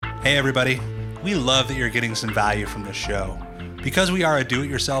Hey everybody, we love that you're getting some value from this show. Because we are a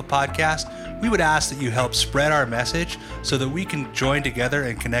do-it-yourself podcast, we would ask that you help spread our message so that we can join together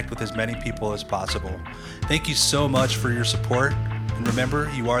and connect with as many people as possible. Thank you so much for your support, and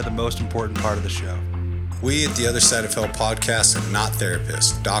remember, you are the most important part of the show. We at the Other Side of Hell podcast are not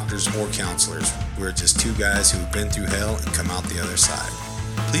therapists, doctors, or counselors. We're just two guys who've been through hell and come out the other side.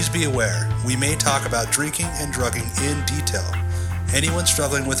 Please be aware, we may talk about drinking and drugging in detail. Anyone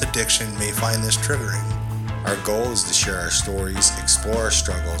struggling with addiction may find this triggering. Our goal is to share our stories, explore our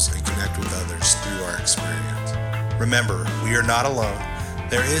struggles, and connect with others through our experience. Remember, we are not alone.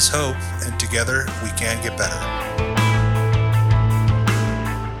 There is hope, and together we can get better.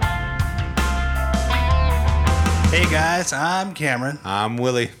 Hey guys, I'm Cameron. I'm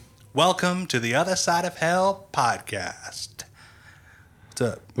Willie. Welcome to the Other Side of Hell podcast. What's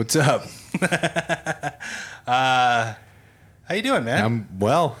up? What's up? How you doing, man? I'm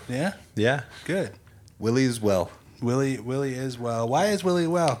well. Yeah? Yeah. Good. Willie is well. Willie is well. Why is Willie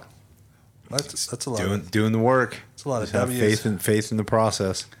well? That's a lot. Doing the work. That's a lot of Just have W's. faith in the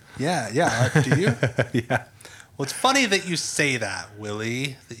process. Yeah. Do you? Yeah. Well, it's funny that you say that,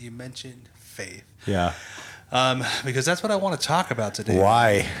 Willie, that you mentioned faith. Yeah. Because that's what I want to talk about today.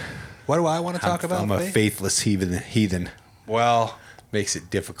 Why? What do I want to talk about? I'm a faith? faithless heathen. Well, Makes it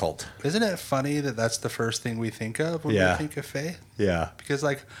difficult. isn't it funny that that's the first thing we think of when we think of faith? Yeah. Because,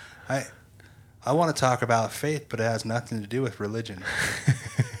 like, I want to talk about faith, but it has nothing to do with religion.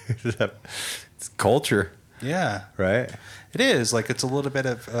 It's culture, Yeah. right? It is. Like, it's a little bit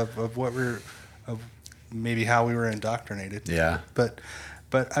of what of maybe how we were indoctrinated. Yeah. But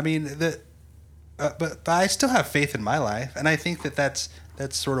I mean, but I still have faith in my life. And I think that's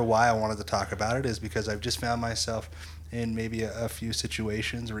sort of why I wanted to talk about it, is because I've just found myself in maybe a few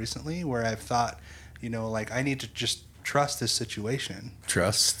situations recently where I've thought, like, I need to just trust this situation.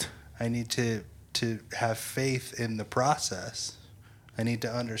 Trust. I need to have faith in the process. I need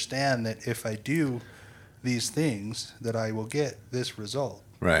to understand that if I do these things, that I will get this result.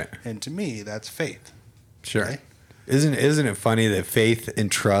 Right. And to me, that's faith. Sure. Right? Isn't it funny that faith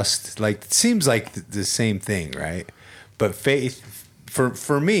and trust, like, it seems like the same thing, right? But faith,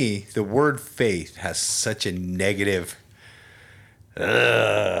 for me, the word faith has such a negative.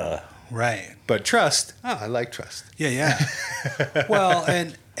 Right. But trust, I like trust. Yeah. Well,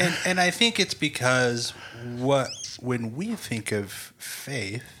 and I think it's because when we think of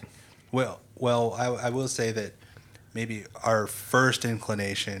faith, well, I will say that maybe our first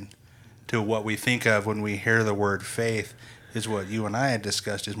inclination to what we think of when we hear the word faith is what you and I had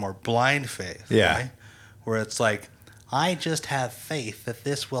discussed, is more blind faith. Yeah. Right? Where it's like, I just have faith that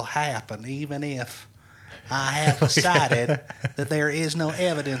this will happen, even if I have decided that there is no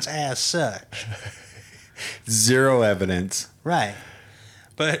evidence as such. Zero evidence. Right.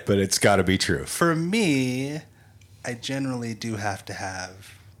 But it's got to be true. for me, I generally do have to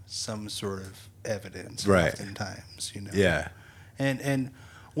have some sort of evidence, Right. oftentimes, Yeah. And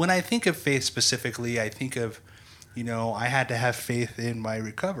when I think of faith specifically, I think of, I had to have faith in my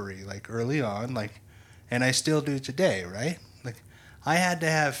recovery, like, early on, like, and I still do today, right? Like, I had to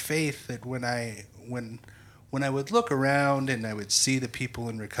have faith that when I would look around and I would see the people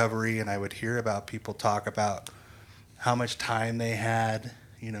in recovery and I would hear about people talk about how much time they had,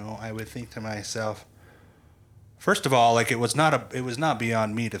 I would think to myself, first of all, like, it was not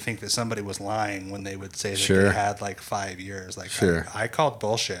beyond me to think that somebody was lying when they would say that Sure. they had like 5 years. Like, Sure. I called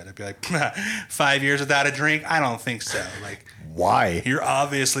bullshit. I'd be like, 5 years without a drink? I don't think so. Like, Why? you're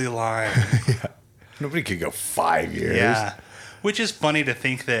obviously lying. Nobody could go 5 years. Yeah. Which is funny to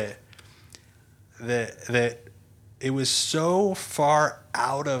think that it was so far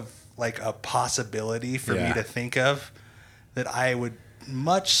out of, like, a possibility for me Yeah. to think of that I would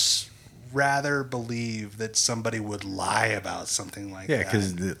much rather believe that somebody would lie about something like Yeah, that.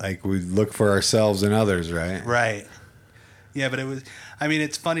 because, like, we look for ourselves and others, right? Right. Yeah, but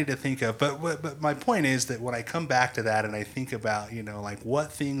it's funny to think of. But my point is that when I come back to that and I think about, like,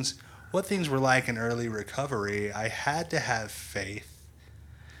 what things were like in early recovery, I had to have faith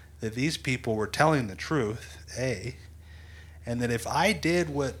that these people were telling the truth, and that if I did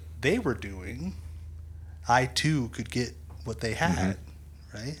what they were doing, I too could get what they had,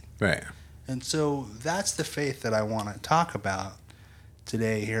 right? Right. And so that's the faith that I want to talk about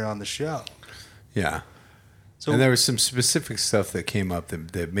today here on the show. Yeah. So, And there was some specific stuff that came up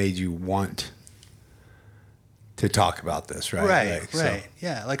that made you want to talk about this, right? right, Like, so- right,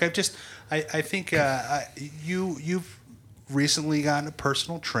 yeah. Like, I think you've recently gotten a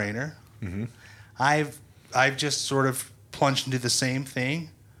personal trainer. Mm-hmm. I've just sort of plunged into the same thing,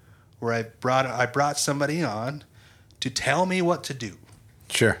 where I brought somebody on to tell me what to do.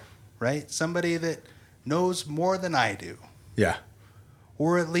 Sure. right? Somebody that knows more than I do. Yeah.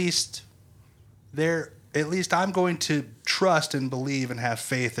 Or at least I'm going to trust and believe and have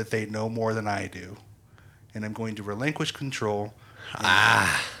faith that they know more than I do. And I'm going to relinquish control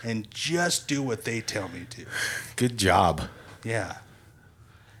and just do what they tell me to. Good job. Yeah.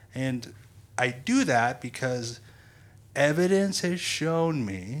 And I do that because evidence has shown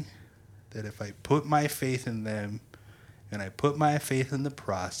me that if I put my faith in them and I put my faith in the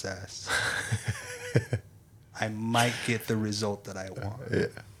process, I might get the result that I want. Yeah.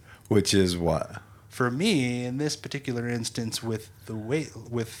 Which is what? For me, in this particular instance, with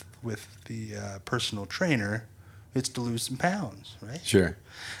the personal trainer, it's to lose some pounds, right? Sure.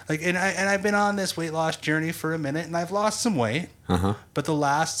 And I've been on this weight loss journey for a minute, and I've lost some weight. But the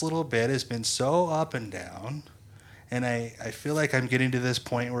last little bit has been so up and down, and I feel like I'm getting to this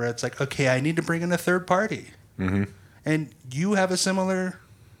point where it's like, okay, I need to bring in a third party. Mm-hmm. And you have a similar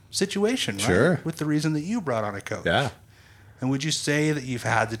situation, right? Sure. With the reason that you brought on a coach. Yeah. And would you say that you've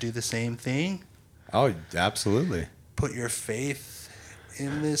had to do the same thing? Oh, absolutely. Put your faith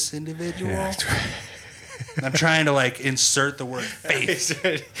in this individual? Yeah. I'm trying to insert the word faith.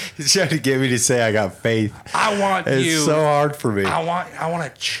 He's trying to get me to say I got faith. I want it's you. It's so hard for me. I want to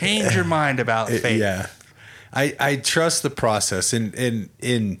change your mind about faith. Yeah. I trust the process, and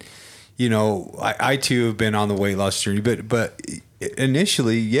I too have been on the weight loss journey, but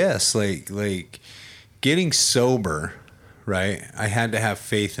initially, yes, like getting sober, right? I had to have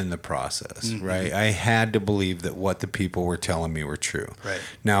faith in the process, mm-hmm. right? I had to believe that what the people were telling me were true. Right.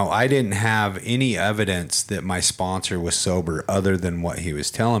 Now, I didn't have any evidence that my sponsor was sober other than what he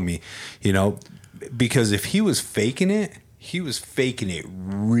was telling me, because if he was faking it, he was faking it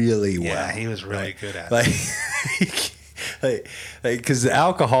really well. Yeah, he was really good at it. Because the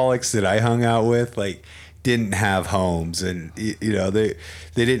alcoholics that I hung out with, didn't have homes, and they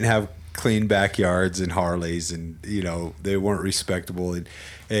didn't have clean backyards and Harleys, and they weren't respectable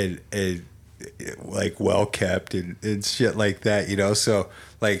and well kept and shit like that. So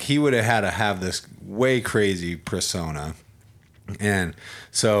he would have had to have this way crazy persona. And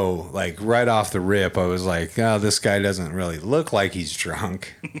so, right off the rip, I was like, oh, this guy doesn't really look like he's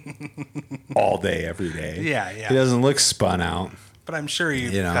drunk all day, every day. Yeah. He doesn't look spun out. But I'm sure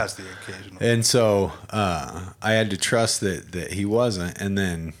you passed the occasional. And so I had to trust that he wasn't. And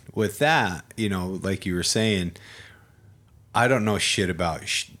then with that, like you were saying, I don't know shit about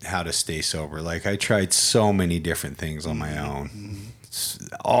how to stay sober. I tried so many different things on my own. Mm-hmm.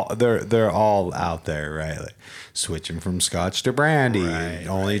 They're all out there, right? Switching from scotch to brandy, and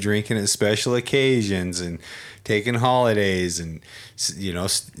only drinking at special occasions, and taking holidays, and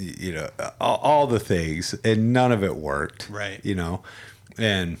all the things, and none of it worked, right?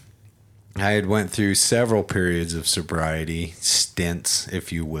 And I had went through several periods of sobriety stints,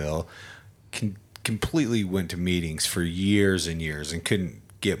 if you will. Completely went to meetings for years and years and couldn't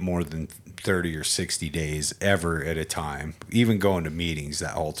get more than 30 or 60 days ever at a time, even going to meetings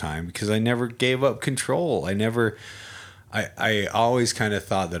that whole time, because I never gave up control. I always kind of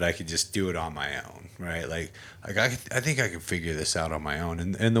thought that I could just do it on my own, right? I think I could figure this out on my own.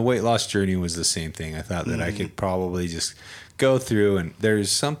 And the weight loss journey was the same thing. I thought that I could probably just go through, and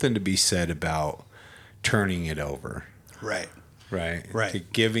there's something to be said about turning it over. Right. To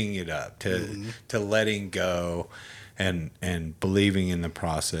giving it up, to letting go, and believing in the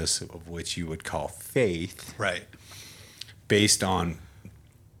process of which you would call faith. Right. Based on,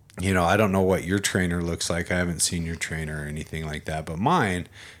 I don't know what your trainer looks like. I haven't seen your trainer or anything like that, but mine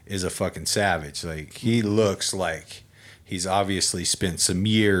is a fucking savage. He looks like he's obviously spent some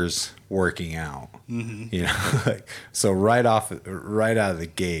years working out. Mm-hmm. So right out of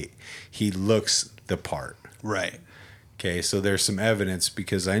the gate, he looks the part. Right. Okay, so there's some evidence,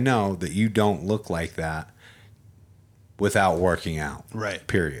 because I know that you don't look like that without working out. Right.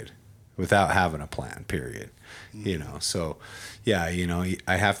 Period. Without having a plan. Period. Mm-hmm. So yeah,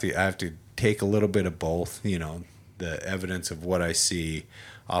 I have to take a little bit of both, the evidence of what I see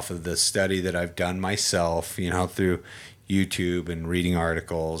off of the study that I've done myself, through YouTube and reading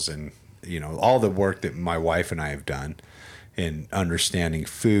articles, and all the work that my wife and I have done in understanding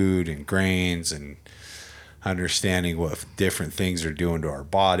food and grains, and understanding what different things are doing to our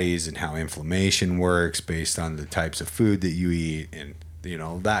bodies, and how inflammation works based on the types of food that you eat, and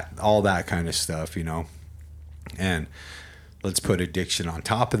all that kind of stuff, and let's put addiction on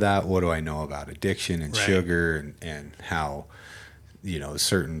top of that. What do I know about addiction and sugar, and how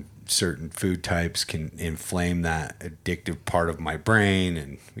certain food types can inflame that addictive part of my brain,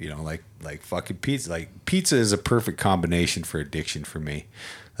 and like fucking pizza. Pizza is a perfect combination for addiction for me.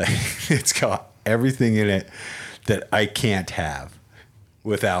 It's got everything in it that I can't have.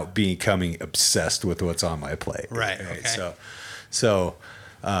 without becoming obsessed with what's on my plate. Right. Okay. So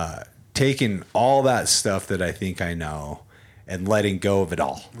taking all that stuff that I think I know and letting go of it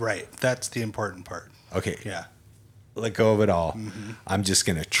all. Right. That's the important part. Okay. Yeah. Let go of it all. Mm-hmm. I'm just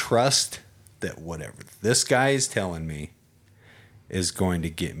going to trust that whatever this guy is telling me is going to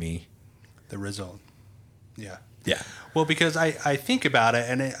get me The result. Yeah. Yeah. Well, because I think about it,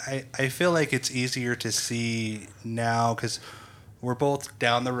 and I feel like it's easier to see now because we're both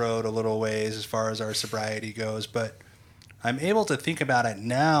down the road a little ways as far as our sobriety goes, but I'm able to think about it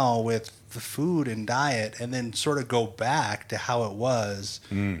now with the food and diet and then sort of go back to how it was,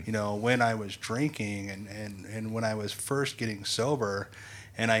 when I was drinking and when I was first getting sober,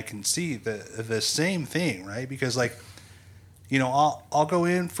 and I can see the same thing, right? Because I'll go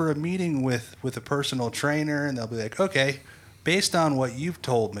in for a meeting with a personal trainer, and they'll be like, okay, based on what you've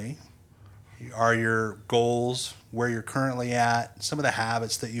told me, are your goals, where you're currently at, some of the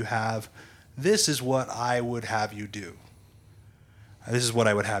habits that you have, this is what I would have you do. This is what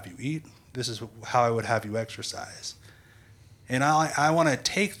I would have you eat. This is how I would have you exercise. And I want to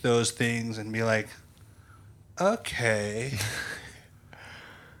take those things and be like, okay,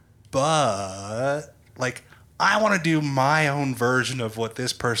 but I want to do my own version of what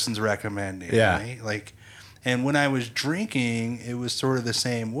this person's recommending. Yeah. Right? And when I was drinking, it was sort of the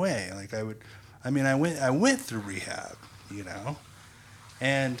same way. I went through rehab,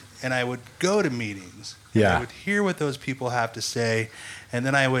 and I would go to meetings. And Yeah. I would hear what those people have to say, and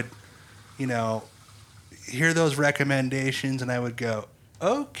then I would, hear those recommendations, and I would go,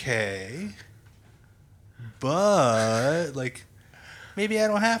 okay, but maybe I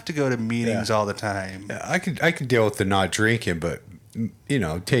don't have to go to meetings all the time. Yeah, I could deal with the not drinking, but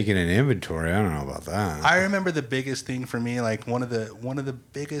taking an inventory, I don't know about that. I remember the biggest thing for me, one of the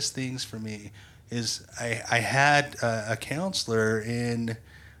biggest things for me is I had a counselor in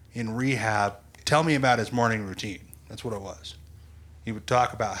rehab tell me about his morning routine. That's what it was. He would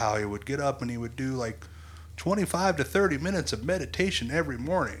talk about how he would get up and he would do 25 to 30 minutes of meditation every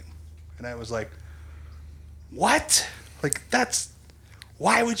morning. And I was like, what?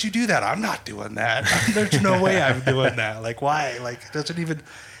 Why would you do that? I'm not doing that. There's no way I'm doing that. Why?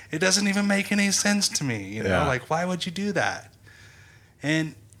 It doesn't even make any sense to me. Yeah. Why would you do that?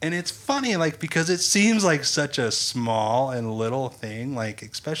 And it's funny, because it seems like such a small and little thing,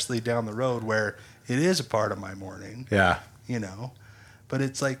 especially down the road where it is a part of my morning. Yeah. But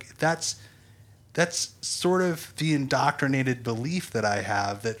it's that's sort of the indoctrinated belief that I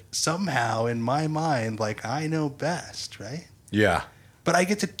have that somehow in my mind, I know best, right? Yeah. But I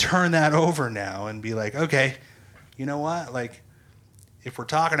get to turn that over now and be like, okay, you know what? If we're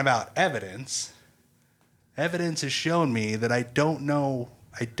talking about evidence has shown me that I don't know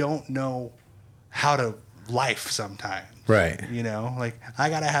how to life sometimes. Right. I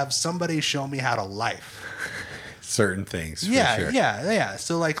got to have somebody show me how to life. Certain things. For Yeah, sure. yeah.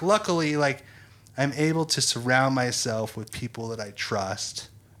 So luckily, I'm able to surround myself with people that I trust,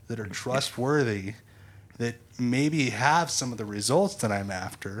 that are trustworthy, that maybe have some of the results that I'm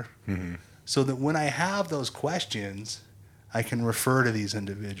after, so that when I have those questions, I can refer to these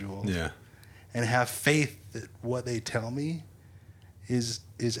individuals. Yeah. And have faith that what they tell me is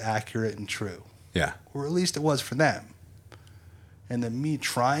accurate and true. Yeah. Or at least it was for them. And that me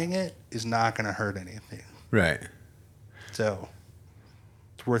trying it is not going to hurt anything. Right. So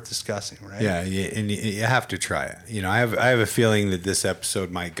it's worth discussing, right? Yeah, and you have to try it. I have a feeling that this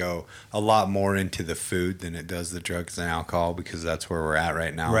episode might go a lot more into the food than it does the drugs and alcohol, because that's where we're at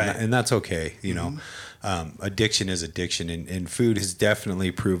right now. Right. And that's okay. Addiction is addiction, and food has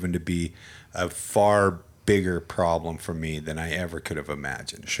definitely proven to be a far bigger problem for me than I ever could have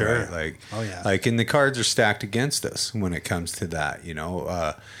imagined. Sure. Right? Oh, yeah. And the cards are stacked against us when it comes to that.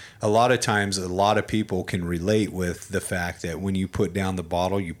 A lot of times, a lot of people can relate with the fact that when you put down the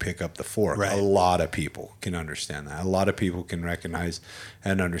bottle, you pick up the fork. Right. A lot of people can understand that. A lot of people can recognize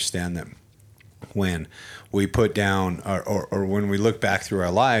and understand that when we put down or when we look back through our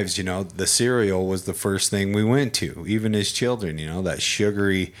lives, the cereal was the first thing we went to, even as children, that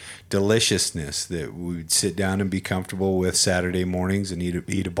sugary deliciousness that we would sit down and be comfortable with Saturday mornings and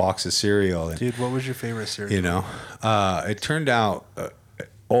eat a box of cereal. And, Dude, what was your favorite cereal? it turned out...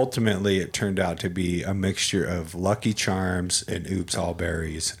 Ultimately, it turned out to be a mixture of Lucky Charms and Oops All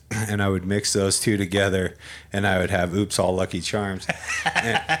Berries, and I would mix those two together, and I would have Oops All Lucky Charms.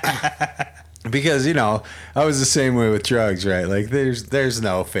 Because I was the same way with drugs, right? There's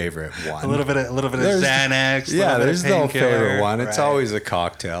no favorite one. A little bit of Xanax. Yeah, there's no painkiller. favorite one. It's Right. always a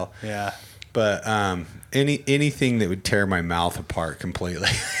cocktail. Yeah. But anything that would tear my mouth apart completely.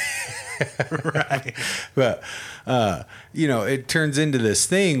 Right. But you know, it turns into this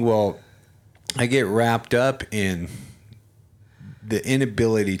thing. Well, I get wrapped up in the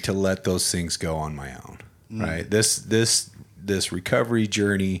inability to let those things go on my own. Right. This recovery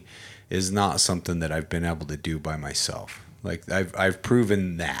journey is not something that I've been able to do by myself. Like I've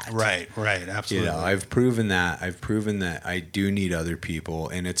proven that. Right, absolutely. You know, I've proven that I do need other people,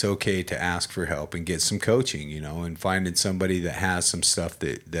 and it's okay to ask for help and get some coaching, you know, and finding somebody that has some stuff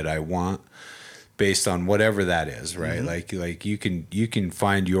that I want based on whatever that is, right? Like you can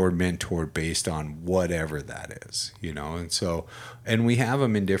find your mentor based on whatever that is, you know. And we have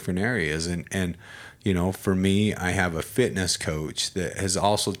them in different areas, and you know, for me, I have a fitness coach that has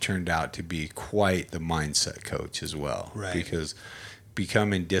also turned out to be quite the mindset coach as well. Right. Because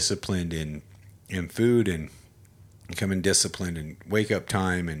becoming disciplined in food and becoming disciplined in wake up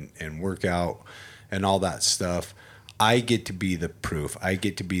time and workout and all that stuff, I get to be the proof. I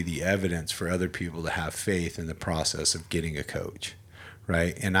get to be the evidence for other people to have faith in the process of getting a coach.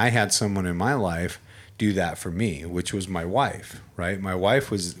 Right. And I had someone in my life do that for me, which was my wife, right? My wife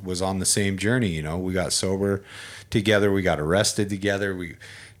was on the same journey, you know. We got sober together, we got arrested together, we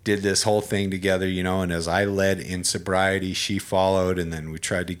did this whole thing together, you know, and as I led in sobriety, she followed, and then we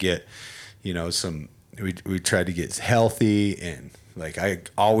tried to get, you know, we tried to get healthy, and like I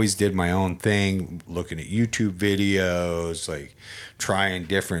always did my own thing, looking at YouTube videos, like trying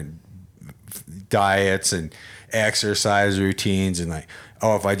different diets and exercise routines, and like,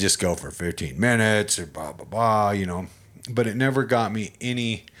 oh, if I just go for 15 minutes or blah, blah, blah, you know, but it never got me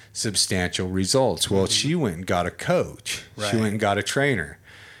any substantial results. Well, she went and got a coach. Right. She went and got a trainer,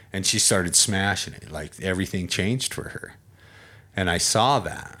 and she started smashing it. Like everything changed for her. And I saw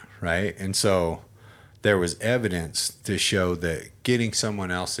that, right? And so there was evidence to show that getting someone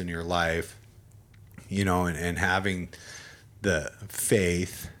else in your life, you know, and having the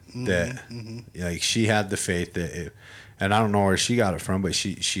faith that, like, she had the faith that and I don't know where she got it from, but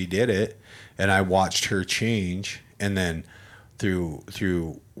she did it, and I watched her change. And then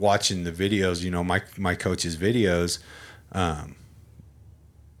through watching the videos, you know, my coach's videos, I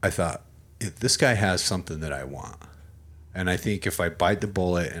thought, this guy has something that I want, and I think if I bite the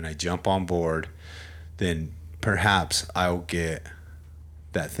bullet and I jump on board, then perhaps I'll get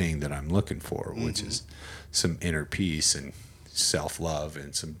that thing that I'm looking for, which is some inner peace and self-love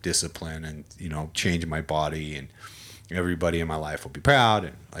and some discipline, and, you know, change my body, and everybody in my life will be proud,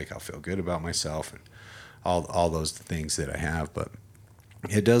 and like I'll feel good about myself, and all those things that I have. But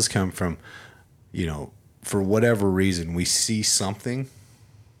it does come from, you know, for whatever reason, we see something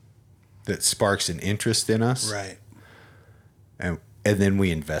that sparks an interest in us, right? And then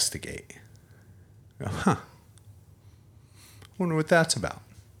we investigate. I wonder what that's about,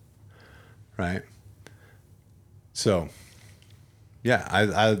 right? So, yeah,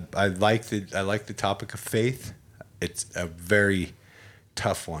 I like the topic of faith. It's a very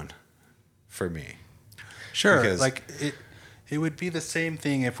tough one for me. Sure. Because, like, it would be the same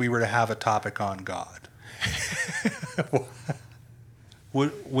thing if we were to have a topic on God.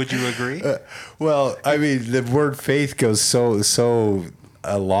 Would you agree? Well, I mean, the word faith goes so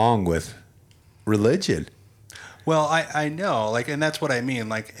along with religion. Well, I know, like, and that's what I mean.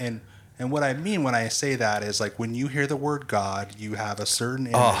 Like, and what I mean when I say that is, like, when you hear the word God, you have a certain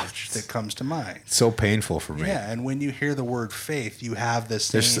image that comes to mind. So painful for me. Yeah, and when you hear the word faith, you have the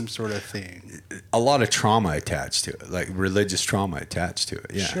same sort of thing. A lot of trauma attached to it, like religious trauma attached to it.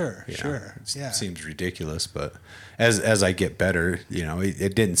 Yeah, sure. It seems ridiculous, but as I get better, you know,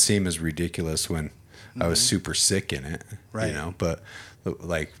 it didn't seem as ridiculous when I was super sick in it. Right. You know, but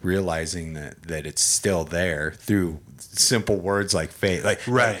like realizing that it's still there through simple words like faith, like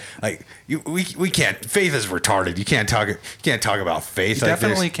right, we can't. Faith is retarded. You can't talk about faith. You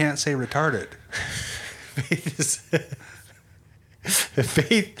definitely can't say retarded. Faith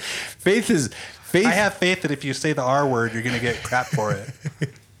is. I have faith that if you say the R word, you're going to get crap for it.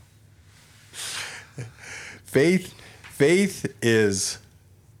 Faith is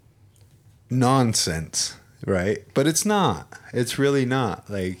nonsense. Right, but it's not. It's really not.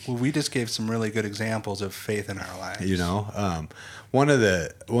 Like, well, we just gave some really good examples of faith in our lives. You know, one of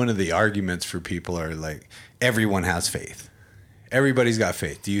the arguments for people are like, everyone has faith. Everybody's got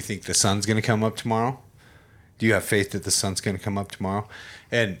faith. Do you think the sun's going to come up tomorrow? Do you have faith that the sun's going to come up tomorrow?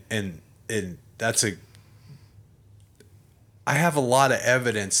 And that's I have a lot of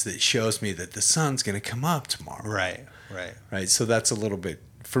evidence that shows me that the sun's going to come up tomorrow. Right. So that's a little bit,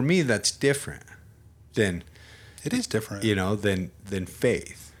 for me, that's different than. It is different, you know, than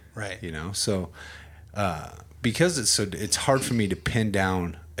faith, right? You know, so because it's hard for me to pin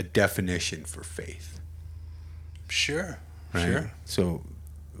down a definition for faith. Sure, right? Sure. So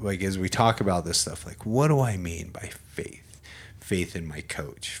like as we talk about this stuff, like what do I mean by faith? Faith in my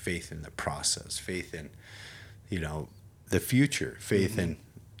coach, faith in the process, faith in, the future, faith in,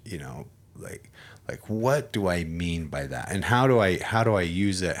 like what do I mean by that? And how do I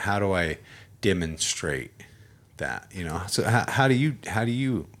use it? How do I demonstrate that? So how do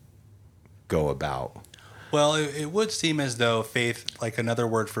you go about? Well, it would seem as though faith, like another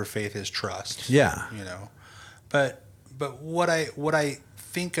word for faith is trust. Yeah. But what I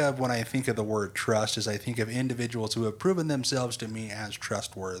think of when I think of the word trust is I think of individuals who have proven themselves to me as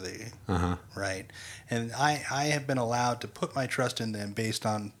trustworthy, right? And I have been allowed to put my trust in them based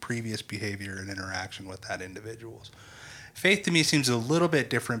on previous behavior and interaction with that individuals. Faith to me seems a little bit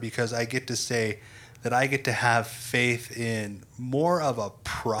different because I get to say that I get to have faith in more of a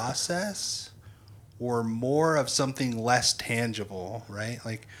process or more of something less tangible, right?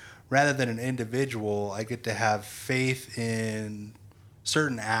 Like rather than an individual, I get to have faith in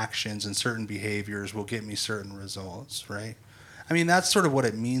certain actions and certain behaviors will get me certain results, right? I mean, that's sort of what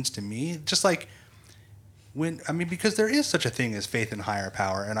it means to me. Just like because there is such a thing as faith in higher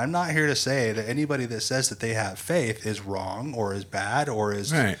power. And I'm not here to say that anybody that says that they have faith is wrong or is bad or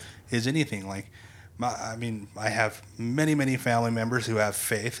is anything. Like, I have many, many family members who have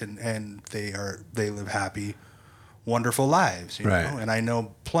faith and they live happy, wonderful lives, you know? And I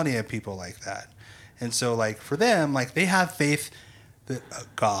know plenty of people like that. And so like for them, like they have faith that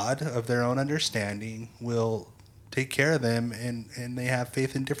God of their own understanding will take care of them and they have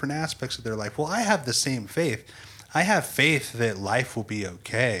faith in different aspects of their life. Well, I have the same faith. I have faith that life will be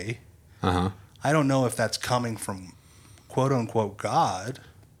okay. I don't know if that's coming from quote unquote God,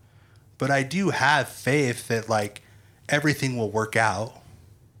 but I do have faith that like everything will work out,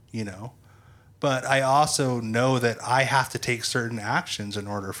 But I also know that I have to take certain actions in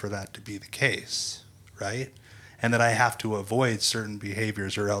order for that to be the case, right? And that I have to avoid certain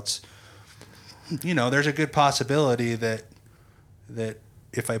behaviors or else, there's a good possibility that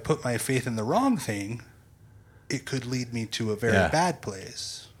if I put my faith in the wrong thing, it could lead me to a very bad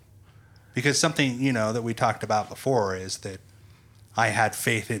place. Because something, that we talked about before is that I had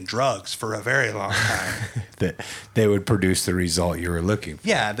faith in drugs for a very long time. That they would produce the result you were looking for.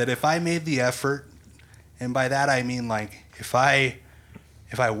 Yeah, that if I made the effort, and by that I mean like if I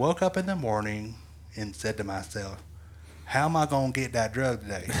woke up in the morning and said to myself, how am I going to get that drug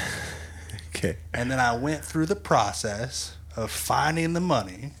today? Okay. And then I went through the process of finding the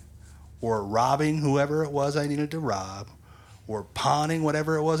money or robbing whoever it was I needed to rob or pawning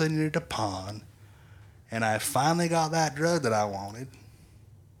whatever it was I needed to pawn. And I finally got that drug that I wanted.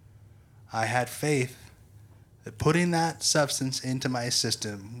 I had faith that putting that substance into my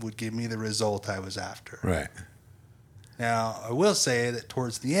system would give me the result I was after. Right. Now, I will say that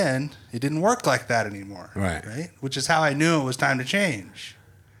towards the end, it didn't work like that anymore. Right? Which is how I knew it was time to change.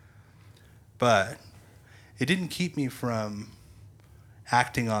 But it didn't keep me from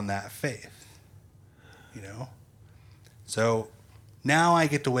acting on that faith. So now I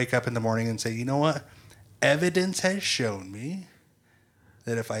get to wake up in the morning and say, you know what? Evidence has shown me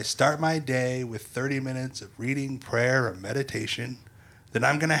that if I start my day with 30 minutes of reading, prayer, or meditation, then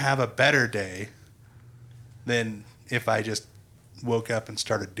I'm going to have a better day than if I just woke up and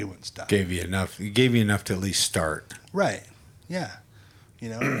started doing stuff. Gave you enough to at least start. Right. Yeah.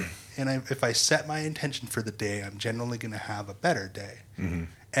 And if I set my intention for the day, I'm generally going to have a better day.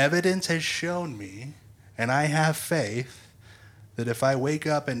 Evidence has shown me, and I have faith, that if I wake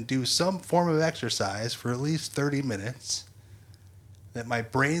up and do some form of exercise for at least 30 minutes, that my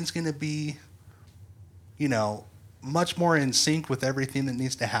brain's going to be, much more in sync with everything that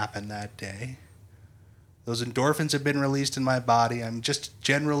needs to happen that day. Those endorphins have been released in my body. I'm just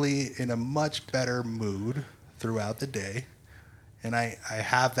generally in a much better mood throughout the day. And I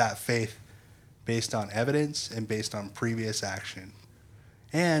have that faith based on evidence and based on previous action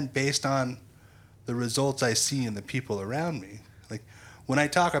and based on the results I see in the people around me. Like when I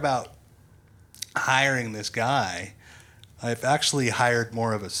talk about hiring this guy, I've actually hired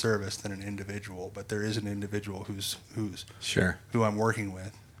more of a service than an individual, but there is an individual who's Sure. who I'm working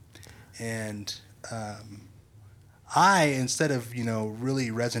with. And I, instead of, really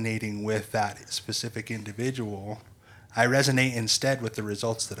resonating with that specific individual, I resonate instead with the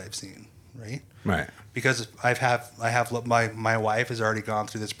results that I've seen, right? Right. Because my wife has already gone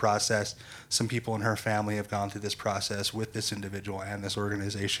through this process. Some people in her family have gone through this process with this individual and this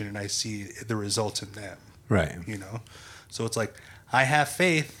organization, and I see the results in them. Right. So it's like, I have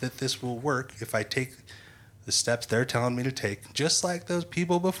faith that this will work if I take the steps they're telling me to take, just like those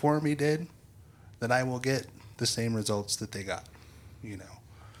people before me did, that I will get the same results that they got,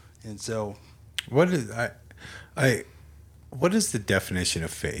 And so, what is what is the definition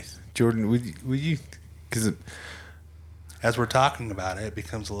of faith, Jordan? Would you? Because As we're talking about it, it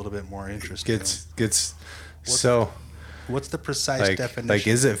becomes a little bit more interesting. gets so. What's the precise definition? Like,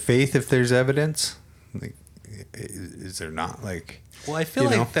 is it faith if there's evidence? Like, is there not? Like, well, I feel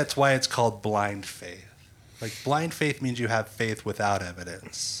like that's why it's called blind faith. Like, blind faith means you have faith without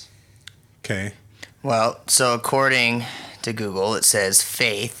evidence. okay. Well, so according to Google, it says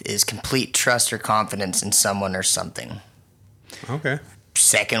faith is complete trust or confidence in someone or something. Okay.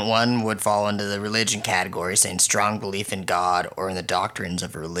 Second one would fall into the religion category, saying strong belief in God or in the doctrines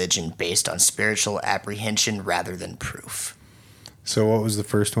of a religion based on spiritual apprehension rather than proof. So what was the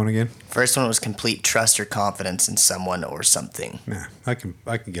first one again? First one was complete trust or confidence in someone or something. Yeah, I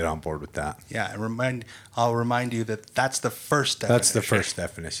can get on board with that. Yeah, I'll remind you that that's the first definition. That's the first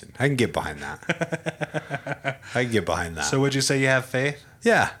definition. I can get behind that. I can get behind that. So would you say you have faith?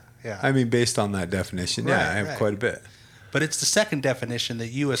 Yeah. Yeah. I mean, based on that definition, Right, I have right. quite a bit. But it's the second definition that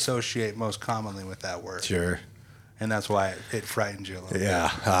you associate most commonly with that word. Sure. And that's why it frightens you a little Yeah.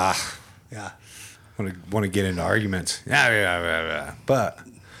 bit. Yeah. Want to get into arguments. Yeah. But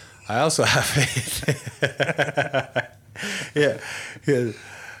I also have faith. yeah.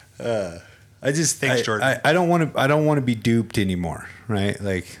 I just Thanks, Jordan. I don't want to be duped anymore, right?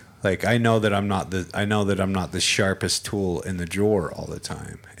 Like I know that I'm not the sharpest tool in the drawer all the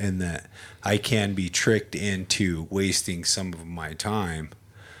time, and that I can be tricked into wasting some of my time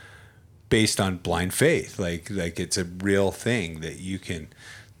based on blind faith. Like it's a real thing that you can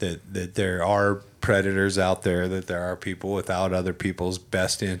that there are predators out there, that there are people without other people's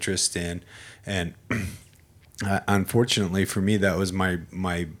best interest in, and unfortunately for me, that was my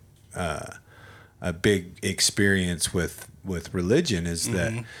a big experience with religion is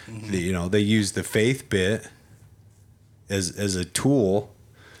that they use the faith bit as a tool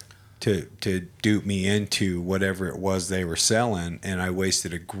to dupe me into whatever it was they were selling, and I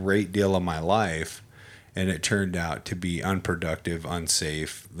wasted a great deal of my life, and it turned out to be unproductive,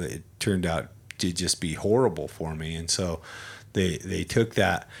 unsafe. It turned out to just be horrible for me, and so they took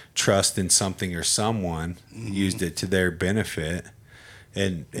that trust in something or someone, used it to their benefit,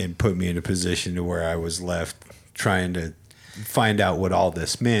 and put me in a position to where I was left trying to find out what all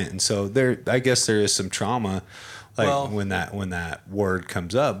this meant. And so I guess there is some trauma, when that word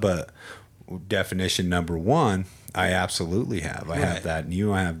comes up. But definition number one, I absolutely have. I have that in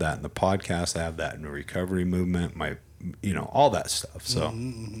you. I have that in the podcast. I have that in the recovery movement. All that stuff. So.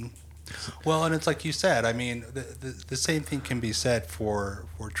 Well, and it's like you said. I mean, the same thing can be said for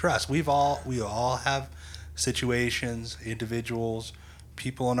trust. We all have situations, individuals,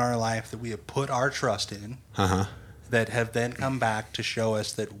 people in our life that we have put our trust in, that have then come back to show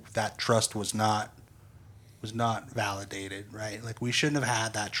us that trust was not validated, right? Like, we shouldn't have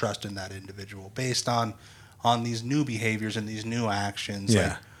had that trust in that individual based on these new behaviors and these new actions. Yeah.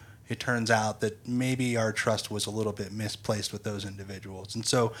 Like, it turns out that maybe our trust was a little bit misplaced with those individuals. And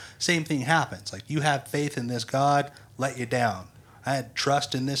so same thing happens. Like, you have faith in this God, let you down. I had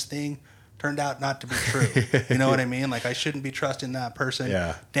trust in this thing, turned out not to be true. You know what I mean? Like, I shouldn't be trusting that person.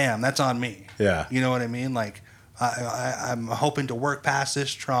 Yeah. Damn, that's on me. Yeah. You know what I mean? Like, I'm hoping to work past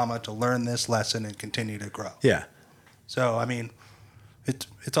this trauma to learn this lesson and continue to grow. Yeah. So, I mean,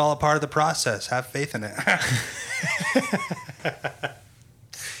 it's all a part of the process. Have faith in it.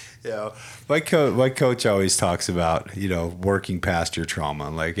 Yeah, my coach always talks about working past your trauma.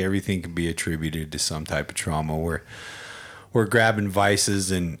 Like, everything can be attributed to some type of trauma. We're grabbing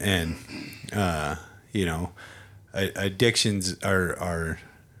vices and addictions are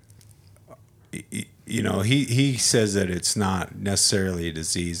he says that it's not necessarily a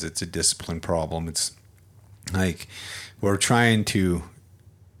disease, it's a discipline problem. It's like we're trying to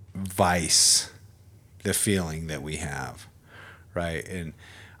vice the feeling that we have, right? And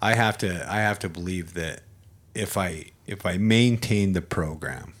I have to believe that if I maintain the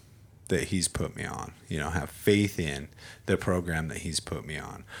program that he's put me on, have faith in the program that he's put me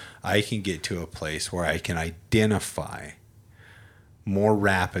on, I can get to a place where I can identify more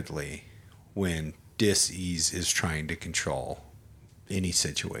rapidly when dis-ease is trying to control any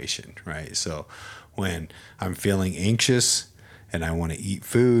situation, right? So when I'm feeling anxious and I want to eat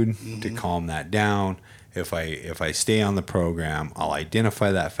food to calm that down, if I stay on the program, I'll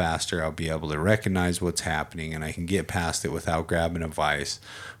identify that faster. I'll be able to recognize what's happening, and I can get past it without grabbing a vice,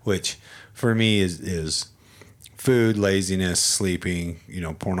 which for me is food, laziness, sleeping,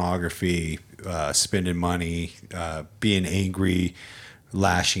 pornography, spending money, being angry,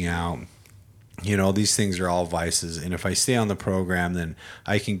 lashing out, you know, these things are all vices. And if I stay on the program, then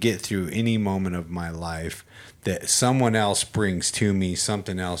I can get through any moment of my life that someone else brings to me,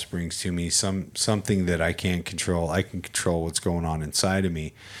 something else brings to me, something that I can't control. I can control what's going on inside of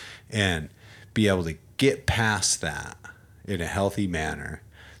me and be able to get past that in a healthy manner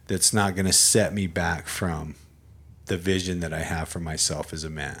that's not going to set me back from the vision that I have for myself as a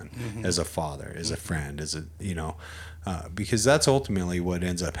man, as a father, as a friend, as a, you know, because that's ultimately what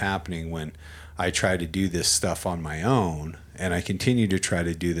ends up happening when I try to do this stuff on my own, and I continue to try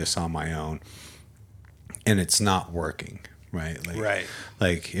to do this on my own, and it's not working, right? Like, Right.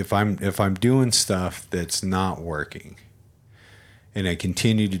 Like if I'm doing stuff that's not working, and I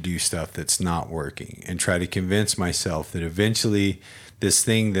continue to do stuff that's not working, and try to convince myself that eventually this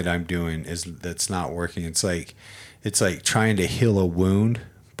thing that I'm doing that's not working. It's like trying to heal a wound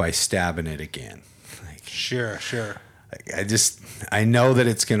by stabbing it again. Like, Sure. I know that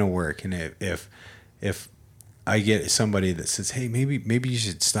it's gonna work, and if I get somebody that says, "Hey, maybe you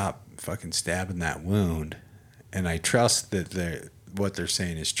should stop fucking stabbing that wound," and I trust that what they're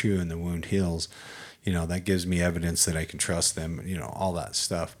saying is true, and the wound heals, you know, that gives me evidence that I can trust them, you know, all that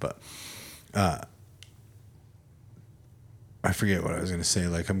stuff. But I forget what I was gonna say.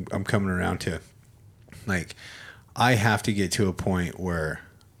 Like I'm coming around to, like, I have to get to a point where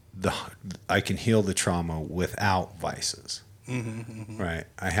I can heal the trauma without vices. Right.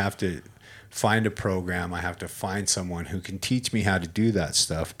 I have to find a program. I have to find someone who can teach me how to do that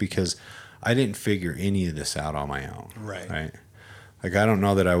stuff, because I didn't figure any of this out on my own. Right. Like, I don't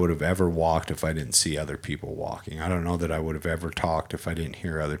know that I would have ever walked if I didn't see other people walking. I don't know that I would have ever talked if I didn't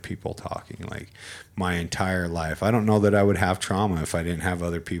hear other people talking. Like, my entire life, I don't know that I would have trauma if I didn't have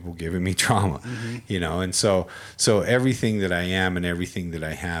other people giving me trauma, you know? And so everything that I am and everything that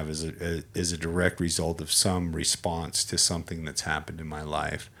I have is a direct result of some response to something that's happened in my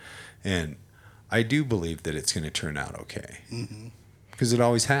life. And I do believe that it's going to turn out okay, because it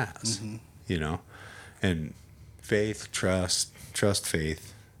always has, you know? And faith, trust,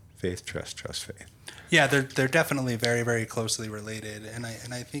 faith, trust, faith. Yeah, they're definitely very, very closely related, and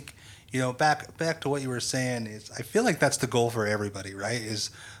I think, you know, back to what you were saying is, I feel like that's the goal for everybody, right? Is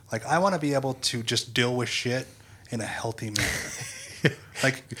like, I want to be able to just deal with shit in a healthy manner,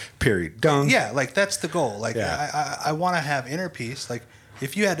 like, period. Done. Yeah, like, that's the goal. Like, Yeah. I want to have inner peace. Like,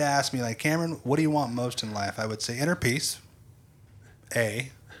 if you had to ask me, like, Cameron, what do you want most in life? I would say inner peace.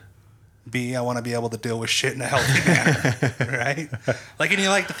 A. B, I want to be able to deal with shit in a healthy manner, right? Like, and you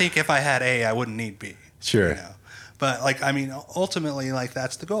like to think if I had A, I wouldn't need B. Sure. You know? But, like, I mean, ultimately, like,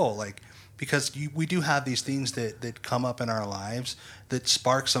 that's the goal. Like, because we do have these things that come up in our lives that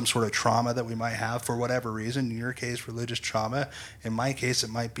spark some sort of trauma that we might have for whatever reason. In your case, religious trauma. In my case, it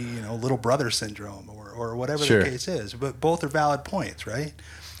might be, you know, little brother syndrome or whatever Sure. the case is. But both are valid points, right?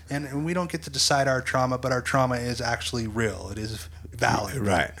 And we don't get to decide our trauma, but our trauma is actually real. It is valid,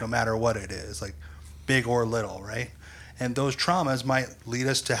 right? No matter what it is, like big or little, right? And those traumas might lead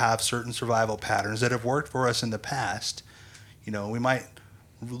us to have certain survival patterns that have worked for us in the past. You know, we might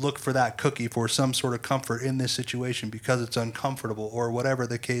look for that cookie for some sort of comfort in this situation because it's uncomfortable or whatever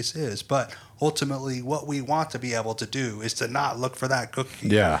the case is. But ultimately, what we want to be able to do is to not look for that cookie,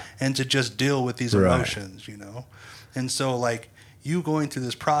 Yeah. and to just deal with these Right. emotions, you know? And so, like, you going through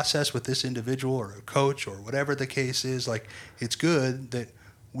this process with this individual or a coach or whatever the case is, like, it's good that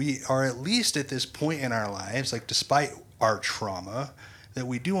we are at least at this point in our lives, like, despite our trauma, that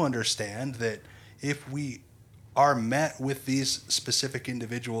we do understand that if we are met with these specific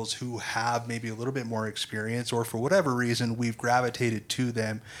individuals who have maybe a little bit more experience, or for whatever reason we've gravitated to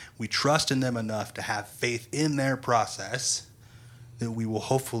them, we trust in them enough to have faith in their process, that we will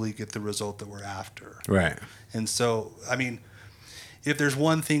hopefully get the result that we're after. Right. And so, I mean, if there's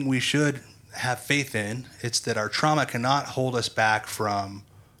one thing we should have faith in, it's that our trauma cannot hold us back from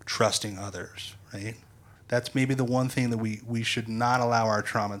trusting others, right? That's maybe the one thing that we should not allow our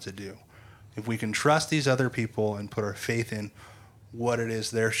trauma to do. If we can trust these other people and put our faith in what it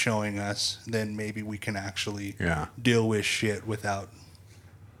is they're showing us, then maybe we can actually deal with shit without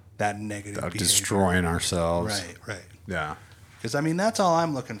that negative Without behavior. destroying ourselves. Right. Yeah. Because, I mean, that's all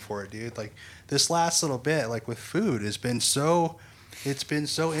I'm looking for, dude. Like, this last little bit, like, with food, it's been so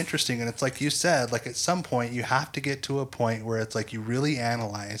interesting. And it's like you said, like, at some point, you have to get to a point where it's like you really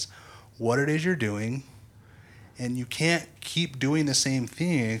analyze what it is you're doing, and you can't keep doing the same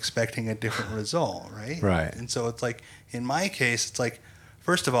thing expecting a different result, right? Right. And so it's like, in my case, it's like,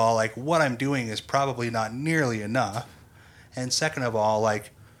 first of all, like, what I'm doing is probably not nearly enough. And second of all,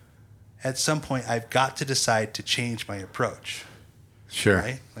 like, at some point, I've got to decide to change my approach. Sure.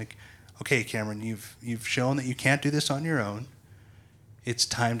 Right? Like, okay, Cameron, you've shown that you can't do this on your own. it's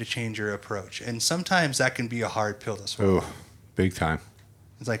time to change your approach. And sometimes that can be a hard pill to swallow. Oh, big time.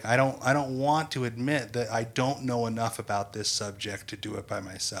 It's like I don't want to admit that I don't know enough about this subject to do it by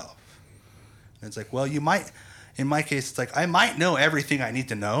myself. And it's like, well, you might. In my case, it's like I might know everything I need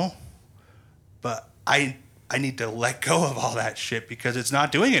to know, but I need to let go of all that shit because it's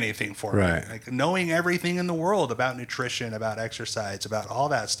not doing anything for me. Right. Like knowing everything in the world about nutrition, about exercise, about all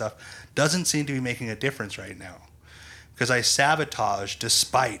that stuff doesn't seem to be making a difference right now. Because I sabotage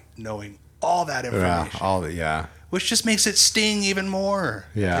despite knowing all that information. Which just makes it sting even more.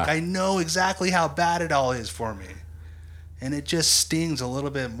 Yeah. Like I know exactly how bad it all is for me. And it just stings a little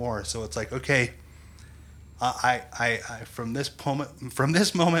bit more. So it's like, okay, I from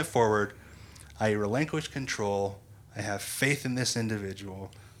this moment forward, I relinquish control. I have faith in this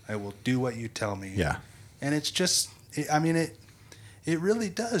individual. I will do what you tell me. Yeah. And it's just, it really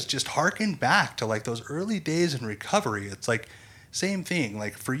does just harken back to like those early days in recovery. It's like same thing.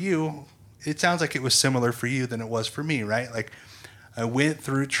 Like for you, it sounds like it was similar for you than it was for me, right? Like I went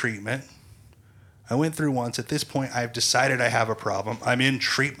through treatment. I went through once. At this point, I've decided I have a problem. I'm in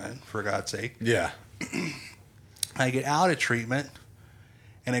treatment, for God's sake. Yeah. I get out of treatment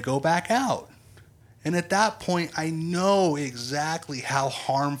and I go back out. And at that point, I know exactly how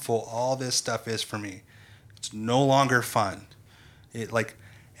harmful all this stuff is for me. It's no longer fun. It like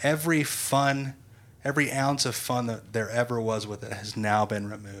every ounce of fun that there ever was with it has now been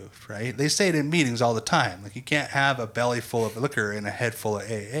removed, right? They say it in meetings all the time. Like you can't have a belly full of liquor and a head full of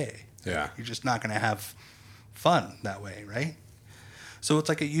AA. Yeah. You're just not going to have fun that way, right? So it's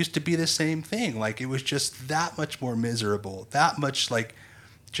like it used to be the same thing. Like it was just that much more miserable, that much like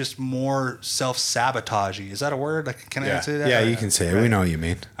just more self-sabotagey. Is that a word? Like, can I say that? Yeah, you can say it. We know what you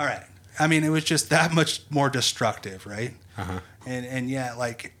mean. All right. I mean, it was just that much more destructive, right? Uh-huh. And yeah,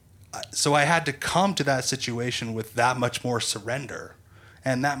 like, so I had to come to that situation with that much more surrender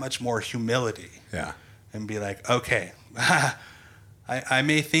and that much more humility. Yeah. And be like, okay, I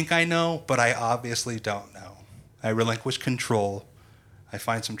may think I know, but I obviously don't know. I relinquish control. I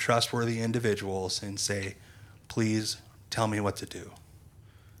find some trustworthy individuals and say, please tell me what to do.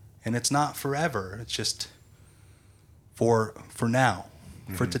 And it's not forever. It's just for now,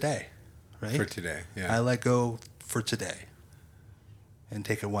 for today, right? For today, yeah. I let go for today and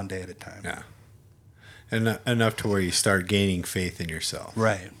take it one day at a time. Yeah. And enough to where you start gaining faith in yourself.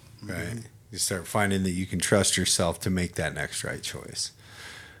 Right. Right. Mm-hmm. You start finding that you can trust yourself to make that next right choice.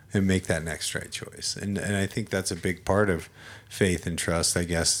 And make that next right choice. And I think that's a big part of faith and trust, I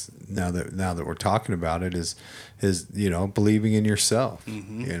guess, now that we're talking about it, is believing in yourself.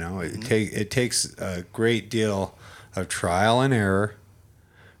 Mm-hmm. It takes a great deal of trial and error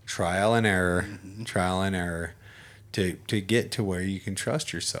to get to where you can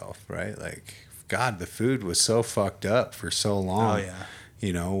trust yourself, right? Like, God, the food was so fucked up for so long. Oh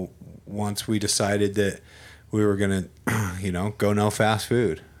yeah. Once we decided that we were going to, go no fast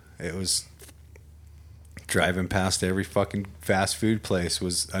food. It was driving past every fucking fast food place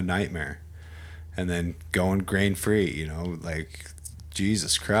was a nightmare. And then going grain free, like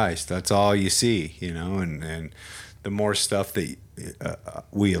Jesus Christ, that's all you see, and the more stuff that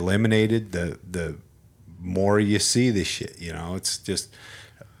we eliminated, the more you see this shit, it's just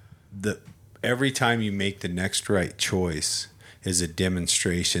every time you make the next right choice is a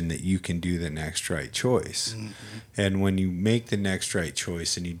demonstration that you can do the next right choice. Mm-hmm. And when you make the next right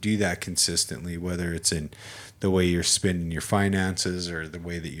choice and you do that consistently, whether it's in the way you're spending your finances or the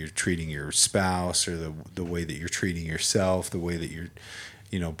way that you're treating your spouse or the way that you're treating yourself, the way that you're,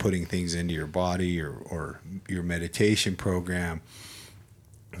 putting things into your body or your meditation program,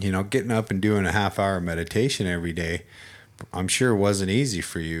 getting up and doing a half-hour meditation every day, I'm sure wasn't easy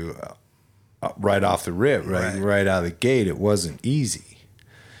for you. Right off the rip, right out of the gate, it wasn't easy,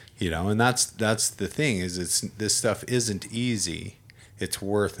 and that's the thing is this stuff isn't easy. It's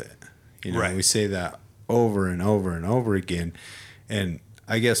worth it, Right. We say that over and over and over again, and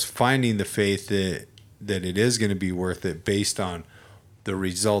I guess finding the faith that it is going to be worth it based on the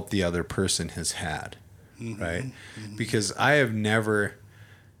result the other person has had, mm-hmm. right? Mm-hmm. Because I have never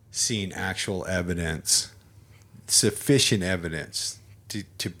seen actual evidence, sufficient evidence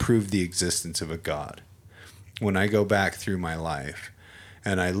to prove the existence of a God. When I go back through my life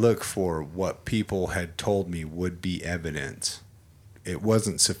and I look for what people had told me would be evidence, it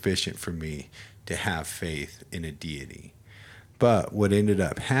wasn't sufficient for me to have faith in a deity. But what ended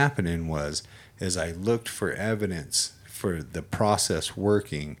up happening was, as I looked for evidence for the process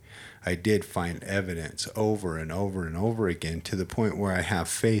working, I did find evidence over and over and over again to the point where I have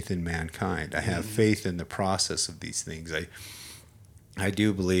faith in mankind. I have faith in the process of these things. I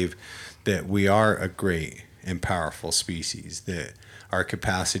do believe that we are a great and powerful species, that our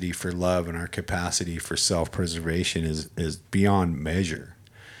capacity for love and our capacity for self-preservation is beyond measure,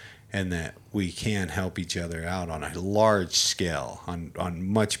 and that we can help each other out on a large scale, on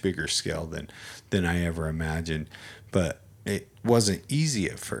much bigger scale than I ever imagined. But it wasn't easy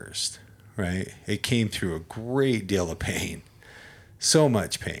at first, right? It came through a great deal of pain, so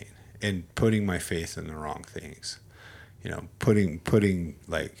much pain, and putting my faith in the wrong things, putting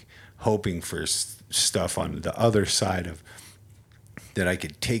like hoping for stuff on the other side of that I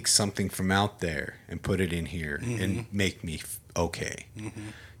could take something from out there and put it in here and make me okay,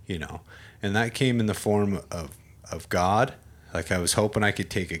 and that came in the form of God. Like I was hoping I could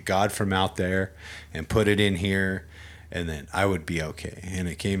take a God from out there and put it in here, and then I would be okay. And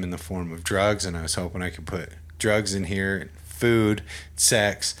it came in the form of drugs, and I was hoping I could put drugs in here, and food,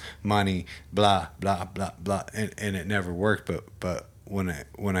 sex, money, blah blah blah blah, and it never worked. But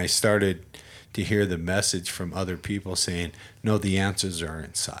when I started to hear the message from other people saying, no, the answers are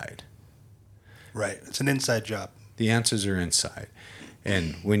inside. Right. It's an inside job. The answers are inside.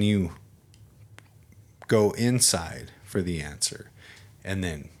 And when you go inside for the answer and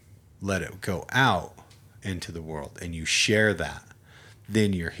then let it go out into the world and you share that,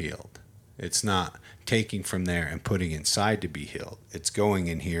 then you're healed. It's not taking from there and putting inside to be healed. It's going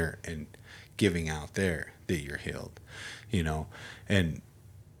in here and giving out there that you're healed, and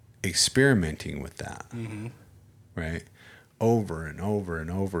experimenting with that, right? Over and over and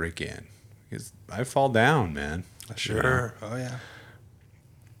over again. Because I fall down, man. Sure. Oh, yeah.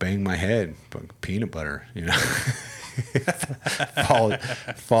 Bang my head, peanut butter,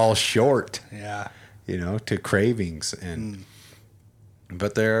 fall short, Yeah. To cravings.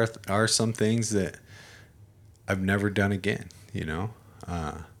 But there are some things that I've never done again,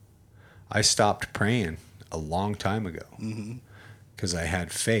 I stopped praying a long time ago. Because I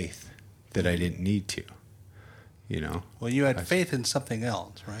had faith that I didn't need to, Well, you had faith in something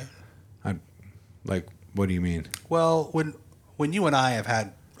else, right? What do you mean? Well, when you and I have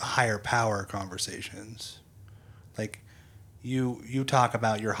had higher power conversations, like you talk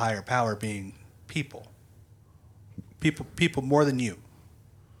about your higher power being people more than you.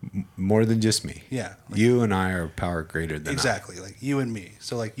 More than just me. Yeah. You and I are a power greater than exactly, like you and me.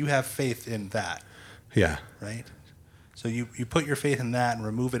 So like you have faith in that. Yeah. Right? So you put your faith in that and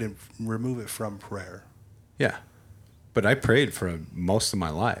remove it from prayer. Yeah. But I prayed for most of my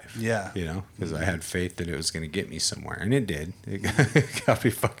life. Yeah. Because I had faith that it was going to get me somewhere. And it did. It got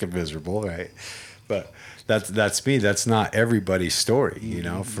me fucking miserable, right? But that's me. That's not everybody's story,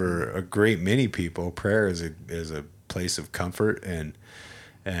 For a great many people, prayer is a place of comfort and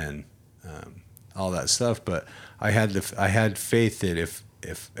all that stuff. But I had faith that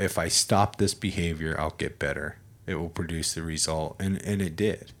if I stop this behavior, I'll get better. It will produce the result, and it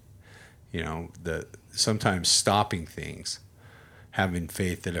did. Sometimes stopping things, having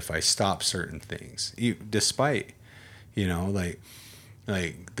faith that if I stop certain things, despite,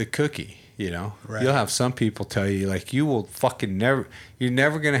 like the cookie, Right. You'll have some people tell you like you will fucking you're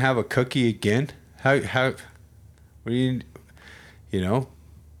never gonna have a cookie again. How what do you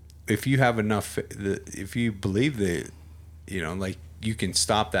if you have enough, if you believe that, like you can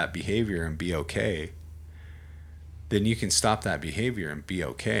stop that behavior and be okay, then you can stop that behavior and be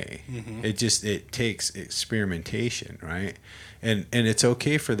okay. It takes experimentation, right? And it's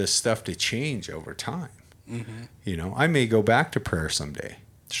okay for this stuff to change over time. I may go back to prayer someday.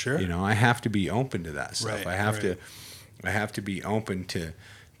 Sure. I have to be open to that stuff. Right, I have to be open to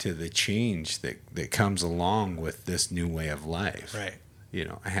the change that comes along with this new way of life. Right.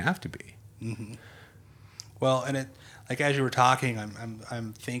 I have to be. Well, and it, like as you were talking,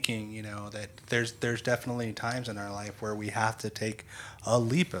 I'm thinking, that there's definitely times in our life where we have to take a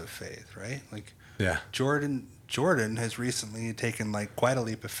leap of faith, right? Like, Yeah. Jordan has recently taken like quite a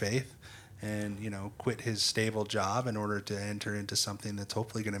leap of faith, and quit his stable job in order to enter into something that's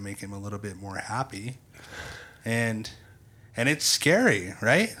hopefully going to make him a little bit more happy, and it's scary,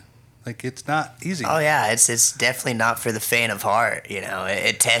 right? Like it's not easy. Oh yeah, it's definitely not for the faint of heart.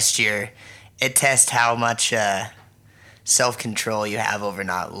 It tests how much self-control you have over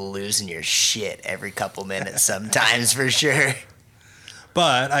not losing your shit every couple minutes sometimes, for sure.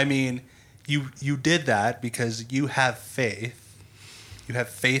 But I mean, you did that because you have faith. You have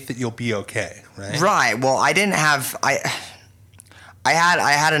faith that you'll be okay, right? Right. Well, I didn't have I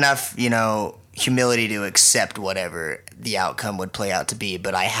had enough, humility to accept whatever the outcome would play out to be,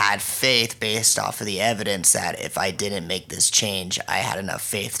 but I had faith based off of the evidence that if I didn't make this change, I had enough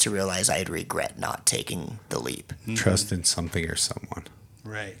faith to realize I'd regret not taking the leap. Trust in something or someone.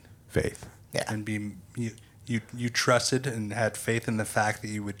 Right. Faith. Yeah. And you trusted and had faith in the fact that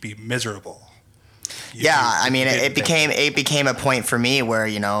you would be miserable. Yeah, I mean, didn't think it became a point for me where,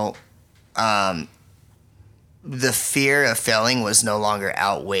 you know, the fear of failing was no longer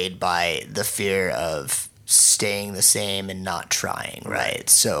outweighed by the fear of staying the same and not trying, right?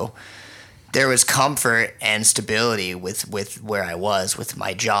 So there was comfort and stability with where I was with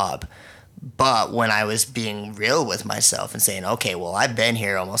my job. But when I was being real with myself and saying, okay, well, I've been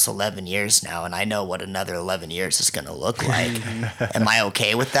here almost 11 years now, and I know what another 11 years is going to look like. Am I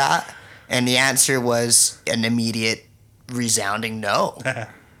okay with that? And the answer was an immediate, resounding no.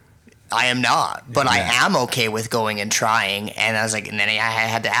 I am not. But I am okay with going and trying. And I was like, and then I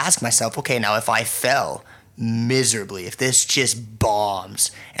had to ask myself, okay, now if I fell miserably, if this just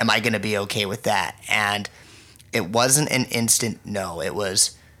bombs, am I going to be okay with that? And it wasn't an instant no. It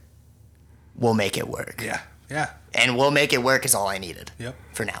was, we'll make it work. Yeah. Yeah. And we'll make it work is all I needed. Yep.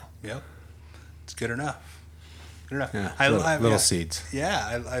 For now. Yep. It's good enough. Good enough. Yeah, little seeds.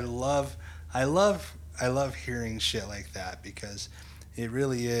 Yeah. I love hearing shit like that, because it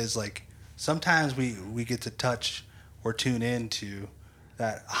really is like sometimes we get to touch or tune into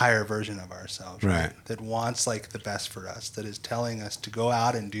that higher version of ourselves, right? That wants like the best for us, that is telling us to go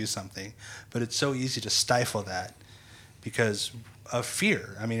out and do something. But it's so easy to stifle that because of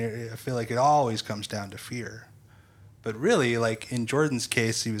fear. I mean, I feel like it always comes down to fear. But really, like in Jordan's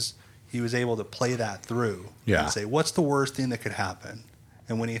case, he was able to play that through and say, what's the worst thing that could happen?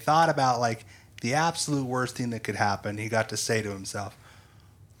 And when he thought about like the absolute worst thing that could happen, he got to say to himself,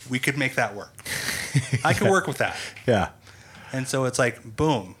 we could make that work. I could work with that. Yeah. And so it's like,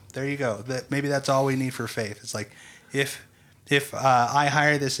 boom, there you go. Maybe that's all we need for faith. It's like, if I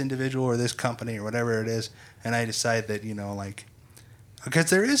hire this individual or this company or whatever it is, and I decide that, you know, like,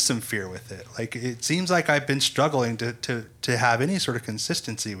 because there is some fear with it. Like, it seems like I've been struggling to have any sort of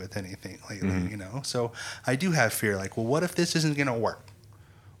consistency with anything lately, you know? So I do have fear. Like, well, what if this isn't going to work?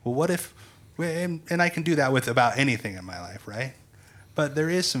 Well, what if, and I can do that with about anything in my life, right? But there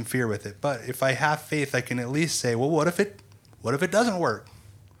is some fear with it. But if I have faith, I can at least say, well, what if it doesn't work?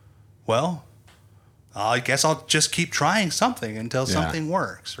 Well, I guess I'll just keep trying something until something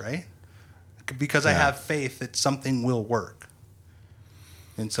works, right? Because I have faith that something will work.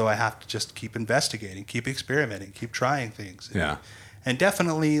 And so I have to just keep investigating, keep experimenting, keep trying things. And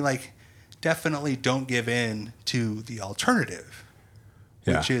definitely don't give in to the alternative,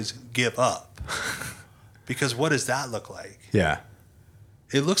 which is give up. Because what does that look like? Yeah.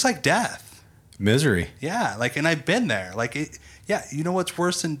 It looks like death. Misery. Yeah, like, and I've been there. Like, you know what's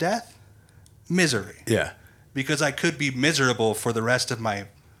worse than death? Misery. Yeah. Because I could be miserable for the rest of my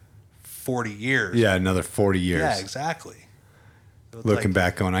 40 years. Yeah, another 40 years. Yeah, exactly. So looking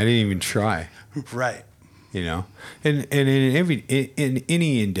back going, I didn't even try. Right. You know? And in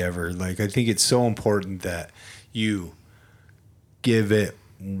any endeavor, like, I think it's so important that you give it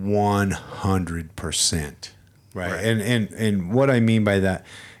 100%. Right. And what I mean by that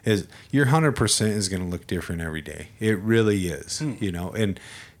is your 100% is going to look different every day. It really is, you know. And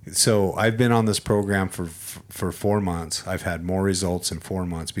so I've been on this program for 4 months. I've had more results in 4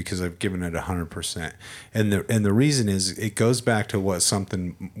 months because I've given it 100%. And the reason is it goes back to what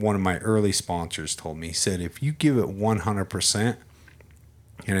one of my early sponsors told me. He said, if you give it 100%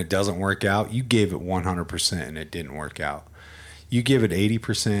 and it doesn't work out, you gave it 100% and it didn't work out. You give it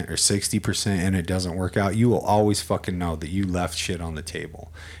 80% or 60% and it doesn't work out, you will always fucking know that you left shit on the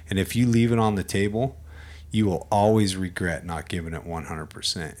table. And if you leave it on the table, you will always regret not giving it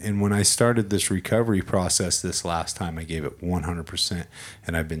 100%. And when I started this recovery process this last time, I gave it 100%,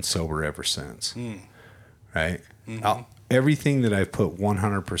 and I've been sober ever since. Right? Mm-hmm. Everything that I've put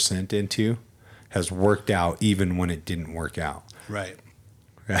 100% into has worked out even when it didn't work out. Right.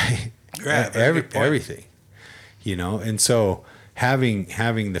 Right? Yeah, everything. You know, and so having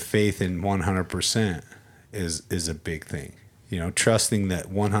the faith in 100% is a big thing. You know, trusting that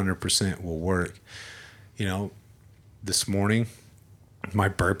 100% will work. You know, this morning my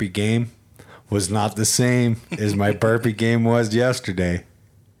burpee game was not the same as my burpee game was yesterday,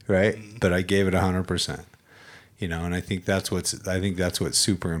 right? But I gave it 100%. You know, and I think that's what's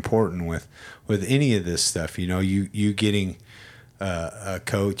super important with any of this stuff. You know, you getting a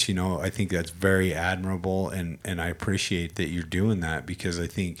coach, you know, I think that's very admirable, and I appreciate that you're doing that, because I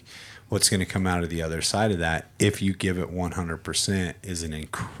think what's going to come out of the other side of that, if you give it 100%, is an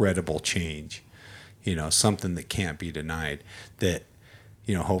incredible change. You know, something that can't be denied, that,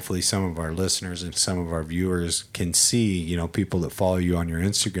 you know, hopefully some of our listeners and some of our viewers can see. You know, people that follow you on your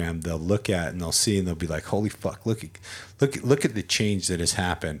Instagram, they'll look at and they'll see and they'll be like, holy fuck, look at the change that has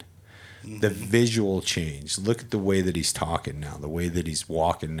happened. The visual change. Look at the way that he's talking now, the way that he's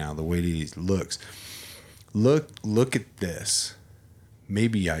walking now, the way that he looks. Look at this.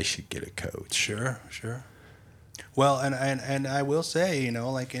 maybe I should get a coach. Sure. Well, and I will say,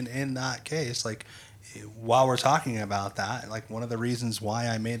 like in that case, like while we're talking about that, like one of the reasons why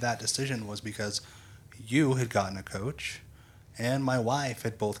I made that decision was because you had gotten a coach and my wife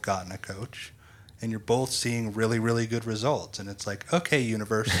had both gotten a coach, and you're both seeing really, really good results. And it's like, okay,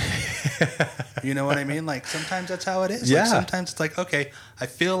 universe. You know what I mean? Like sometimes that's how it is. Yeah. Like, sometimes it's like, okay, I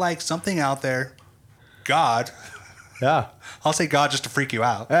feel like something out there, God. Yeah. I'll say God just to freak you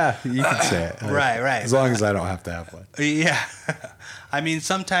out. Yeah, you can say it. Right. As long as I don't have to have one. Yeah. I mean,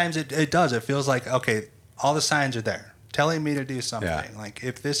 sometimes it does. It feels like, okay, all the signs are there telling me to do something. Yeah. Like,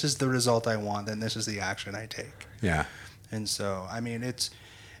 if this is the result I want, then this is the action I take. Yeah. And so, I mean, it's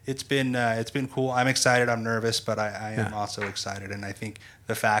been cool. I'm excited. I'm nervous, but I am also excited. And I think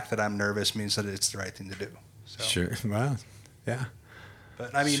the fact that I'm nervous means that it's the right thing to do. So. Sure. Well, yeah.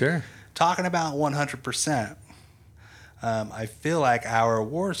 But, I mean, sure. Talking about 100%, I feel like our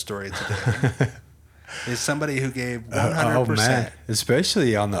war story today is somebody who gave 100%. Oh man,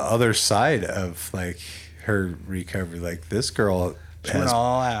 especially on the other side of like her recovery. Like this girl went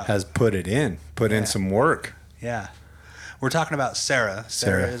all out. has put in some work. Yeah. We're talking about Sarah.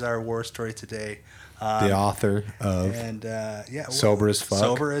 Sarah is our war story today. The author of Sober as Fuck.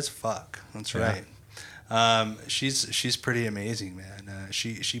 Sober as Fuck. That's right. She's pretty amazing, man.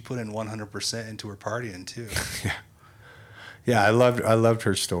 She put in 100% into her partying too. Yeah, I loved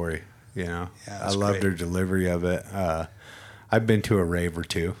her story. I loved great. her delivery of it. I've been to a rave or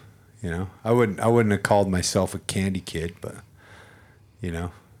two. I wouldn't have called myself a candy kid, but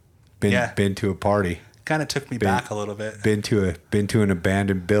been to a party. Kind of took me back a little bit. Been to an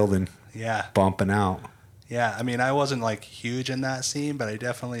abandoned building. Yeah. Bumping out. Yeah, I mean, I wasn't like huge in that scene, but I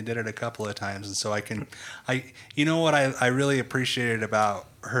definitely did it a couple of times, and so what I really appreciated about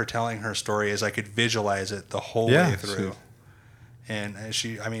her telling her story is I could visualize it the whole way through. And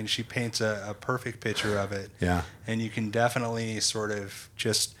she paints a perfect picture of it. Yeah. And you can definitely sort of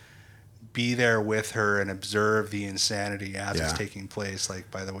just be there with her and observe the insanity as it's taking place, like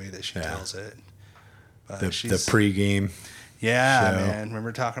by the way that she tells it. But the pregame. Yeah, show. man.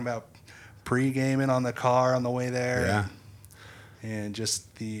 Remember talking about pre-gaming on the car on the way there? Yeah. And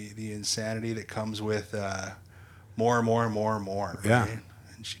just the insanity that comes with more and more and more and more. Right? Yeah.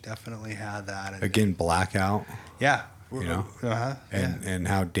 And she definitely had that. And, again, blackout. Yeah. And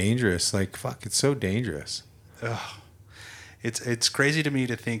how dangerous. Like, fuck, it's so dangerous. Ugh. It's crazy to me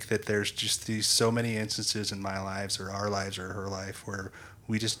to think that there's just these so many instances in my lives or our lives or her life where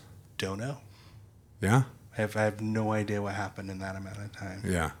we just don't know. Yeah. I have no idea what happened in that amount of time.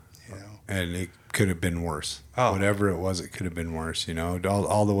 Yeah. And it could have been worse. Oh. Whatever it was, it could have been worse.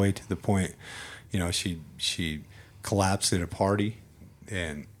 All the way to the point, she collapsed at a party,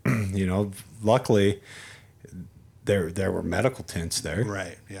 and luckily there were medical tents there.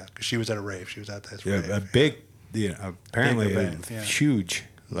 Right. Yeah. Because she was at a rave. She was at this rave. A big, apparently big event, huge,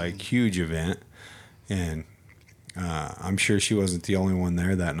 huge event, and I'm sure she wasn't the only one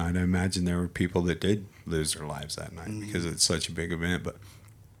there that night. I imagine there were people that did lose their lives that night because it's such a big event, but.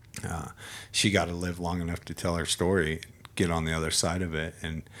 She got to live long enough to tell her story, get on the other side of it,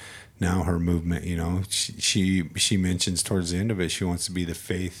 and now her movement. She mentions towards the end of it she wants to be the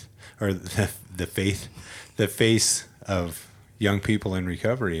face of young people in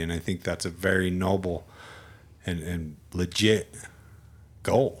recovery, and I think that's a very noble and legit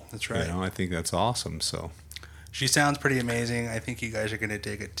goal. That's right. I think that's awesome. So she sounds pretty amazing. I think you guys are going to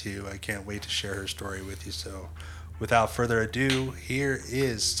dig it too. I can't wait to share her story with you. So. Without further ado, here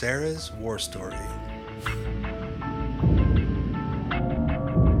is Sarah's war story.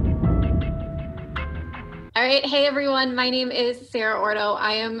 All right. Hey, everyone. My name is Sarah Ordo.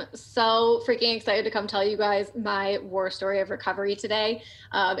 I am so freaking excited to come tell you guys my war story of recovery today.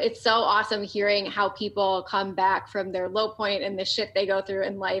 It's so awesome hearing how people come back from their low point and the shit they go through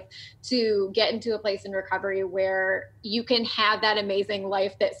in life to get into a place in recovery where you can have that amazing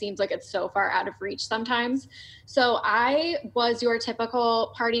life that seems like it's so far out of reach sometimes. So I was your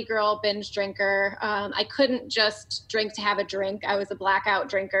typical party girl, binge drinker. I couldn't just drink to have a drink. I was a blackout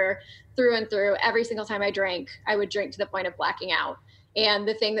drinker through and through. Every single time I drank, I would drink to the point of blacking out. And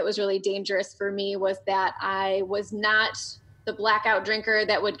the thing that was really dangerous for me was that I was not the blackout drinker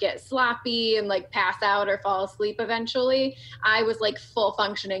that would get sloppy and like pass out or fall asleep eventually. I was like full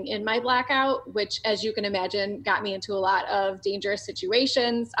functioning in my blackout, which, as you can imagine, got me into a lot of dangerous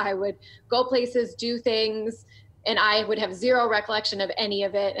situations. I would go places, do things, and I would have zero recollection of any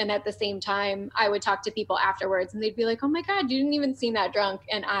of it. And at the same time, I would talk to people afterwards and they'd be like, oh my God, you didn't even seem that drunk.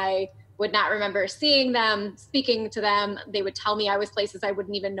 And I would not remember seeing them, speaking to them. They would tell me I was places I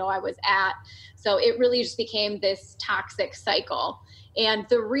wouldn't even know I was at. So it really just became this toxic cycle. And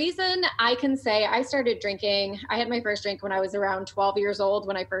the reason I can say I started drinking, I had my first drink when I was around 12 years old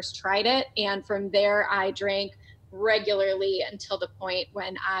when I first tried it. And from there, I drank regularly until the point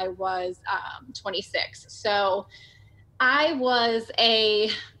when I was 26. So I was a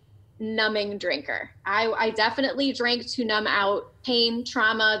numbing drinker. I definitely drank to numb out pain,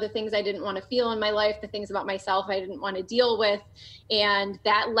 trauma, the things I didn't want to feel in my life, the things about myself I didn't want to deal with. And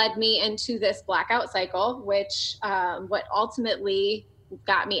that led me into this blackout cycle, which what ultimately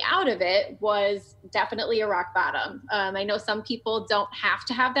got me out of it was definitely a rock bottom. I know some people don't have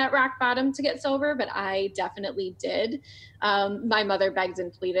to have that rock bottom to get sober, but I definitely did. My mother begged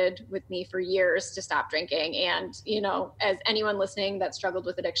and pleaded with me for years to stop drinking. And, you know, as anyone listening that struggled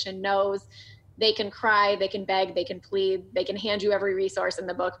with addiction knows, they can cry, they can beg, they can plead, they can hand you every resource in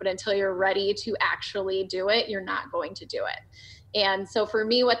the book, but until you're ready to actually do it, you're not going to do it. And so for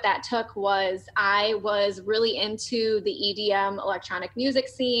me, what that took was I was really into the EDM electronic music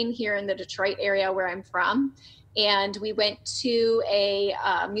scene here in the Detroit area where I'm from. And we went to a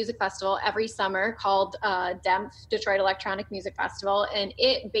music festival every summer called DEMF, Detroit Electronic Music Festival. And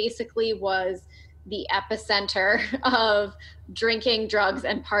it basically was the epicenter of drinking, drugs,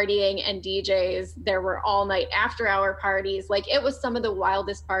 and partying and DJs. There were all night after hour parties. Like, it was some of the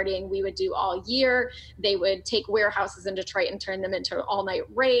wildest partying we would do all year. They would take warehouses in Detroit and turn them into all night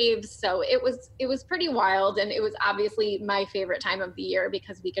raves. So it was pretty wild. And it was obviously my favorite time of the year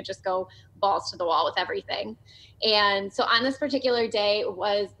because we could just go balls to the wall with everything. And so on this particular day, it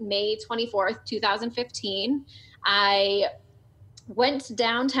was May 24th, 2015. I went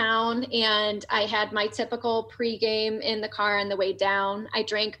downtown and I had my typical pregame in the car on the way down. I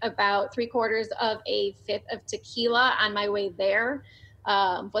drank about 3/4 of a fifth of tequila on my way there.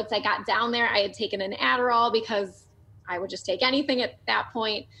 Once I got down there, I had taken an Adderall because I would just take anything at that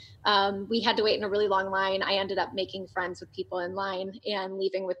point. We had to wait in a really long line. I ended up making friends with people in line and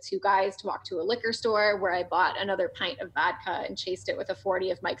leaving with 2 guys to walk to a liquor store where I bought another pint of vodka and chased it with a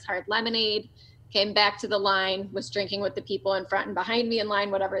 40 of Mike's Hard Lemonade. Came back to the line, was drinking with the people in front and behind me in line,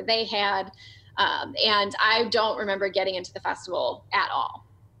 whatever they had. And I don't remember getting into the festival at all.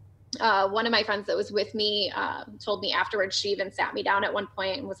 One of my friends that was with me told me afterwards, she even sat me down at one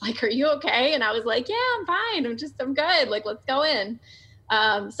point and was like, "Are you okay?" And I was like, "Yeah, I'm fine. I'm good. Like, let's go in."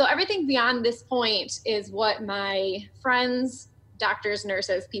 So everything beyond this point is what my friends, doctors,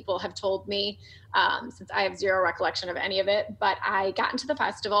 nurses, people have told me, since I have zero recollection of any of it. But I got into the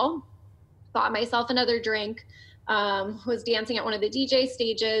festival, bought myself another drink, was dancing at one of the DJ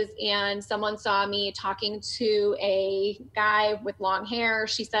stages, and someone saw me talking to a guy with long hair.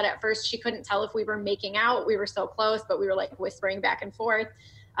 She said at first she couldn't tell if we were making out. We were so close, but we were like whispering back and forth.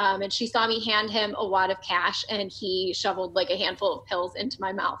 And she saw me hand him a wad of cash, and he shoveled like a handful of pills into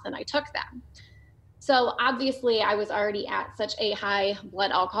my mouth, and I took them. So obviously I was already at such a high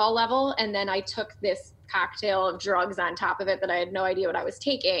blood alcohol level, and then I took this cocktail of drugs on top of it that I had no idea what I was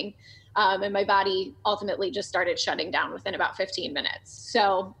taking. And my body ultimately just started shutting down within about 15 minutes.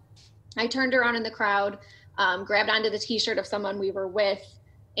 So I turned around in the crowd, grabbed onto the t-shirt of someone we were with,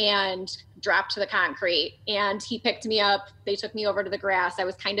 and dropped to the concrete. And he picked me up. They took me over to the grass. I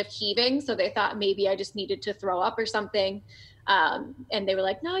was kind of heaving, so they thought maybe I just needed to throw up or something. And they were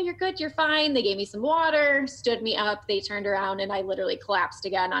like, "No, you're good. You're fine." They gave me some water, stood me up. They turned around, and I literally collapsed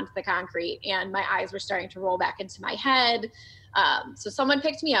again onto the concrete, and my eyes were starting to roll back into my head. So someone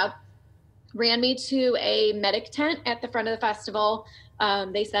picked me up, ran me to a medic tent at the front of the festival.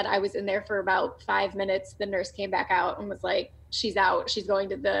 They said I was in there for about 5 minutes. The nurse came back out and was like, "She's out. She's going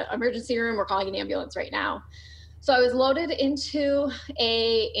to the emergency room. We're calling an ambulance right now." So I was loaded into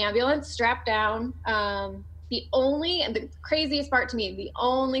a ambulance, strapped down. And the craziest part to me, the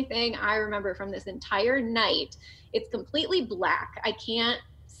only thing I remember from this entire night, it's completely black. I can't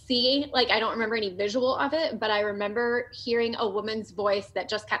see, like, I don't remember any visual of it, but I remember hearing a woman's voice that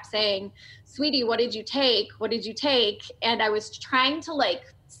just kept saying, "Sweetie, what did you take? What did you take?" And I was trying to like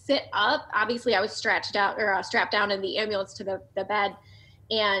sit up. Obviously I was strapped down in the ambulance to the bed.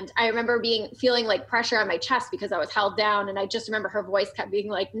 And I remember feeling like pressure on my chest because I was held down. And I just remember her voice kept being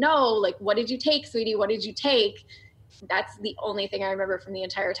like, "No, like, what did you take, sweetie? What did you take?" That's the only thing I remember from the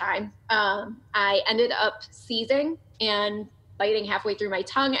entire time. I ended up seizing and biting halfway through my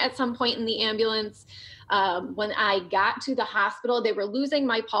tongue at some point in the ambulance. When I got to the hospital, they were losing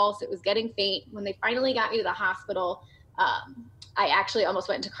my pulse. It was getting faint. When they finally got me to the hospital, I actually almost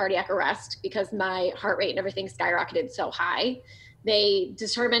went into cardiac arrest because my heart rate and everything skyrocketed so high. They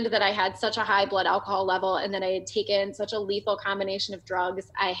determined that I had such a high blood alcohol level and that I had taken such a lethal combination of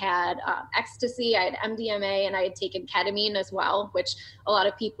drugs. I had ecstasy, I had MDMA, and I had taken ketamine as well, which a lot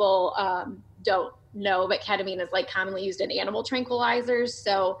of people don't know, but ketamine is like commonly used in animal tranquilizers.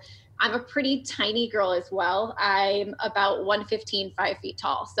 So I'm a pretty tiny girl as well. I'm about 115, 5 feet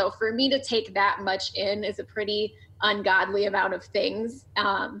tall. So for me to take that much in is a pretty ungodly amount of things.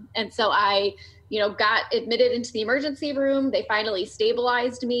 And so I, got admitted into the emergency room. They finally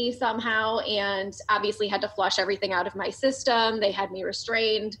stabilized me somehow and obviously had to flush everything out of my system. They had me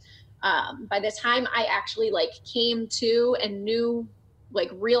restrained. By the time I actually came to and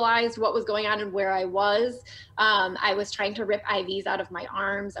realized what was going on and where I was trying to rip IVs out of my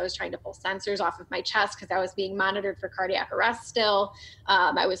arms. I was trying to pull sensors off of my chest because I was being monitored for cardiac arrest still.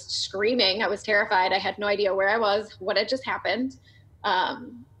 I was screaming. I was terrified. I had no idea where I was, what had just happened.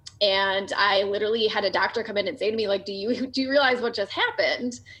 And I literally had a doctor come in and say to me, do you realize what just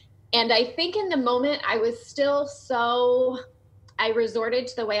happened? And I think in the moment I was still I resorted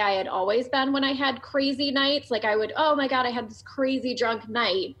to the way I had always been when I had crazy nights. I would, oh my God, I had this crazy drunk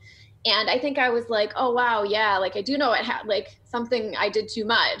night. And I think I was like, oh, wow, yeah, I do know it had something I did too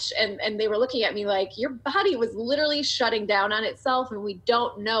much. And they were looking at me like, your body was literally shutting down on itself. And we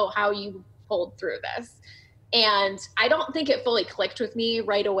don't know how you pulled through this. And I don't think it fully clicked with me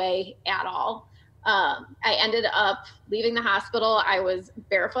right away at all. I ended up leaving the hospital. I was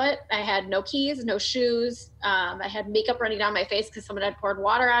barefoot. I had no keys, no shoes. I had makeup running down my face because someone had poured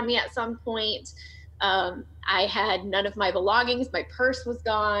water on me at some point. I had none of my belongings. My purse was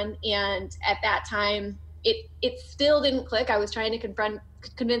gone. And at that time, it still didn't click. I was trying to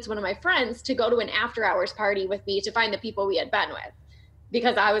convince one of my friends to go to an after hours party with me to find the people we had been with.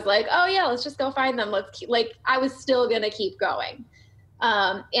 Because I was like, oh yeah, let's just go find them. I was still going to keep going.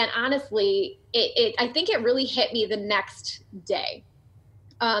 And honestly, I think it really hit me the next day.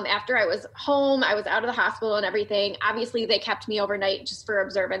 After I was home, I was out of the hospital and everything. Obviously, they kept me overnight just for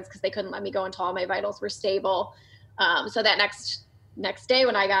observance because they couldn't let me go until all my vitals were stable. So that next day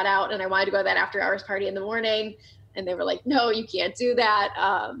when I got out and I wanted to go to that after hours party in the morning, and they were like, no, you can't do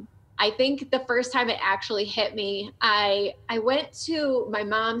that. I think the first time it actually hit me, I went to my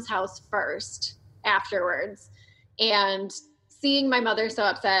mom's house first afterwards, and seeing my mother so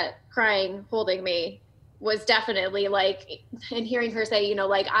upset, crying, holding me was definitely and hearing her say,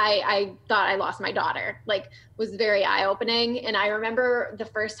 I thought I lost my daughter, was very eye-opening. And I remember the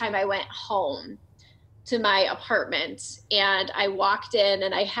first time I went home to my apartment and I walked in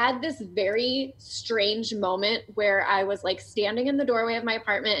and I had this very strange moment where I was standing in the doorway of my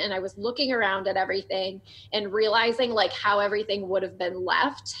apartment and I was looking around at everything and realizing how everything would have been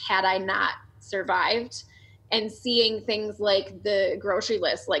left had I not survived. And seeing things like the grocery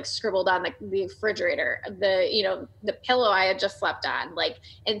list, scribbled on the refrigerator, the pillow I had just slept on,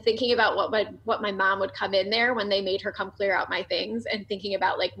 and thinking about what my mom would come in there when they made her come clear out my things, and thinking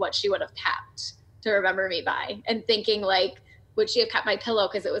about what she would have kept to remember me by, and thinking would she have kept my pillow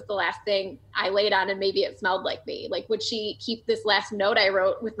because it was the last thing I laid on and maybe it smelled like me? Would she keep this last note I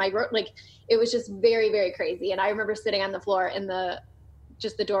wrote with my it was just very, very crazy. And I remember sitting on the floor in the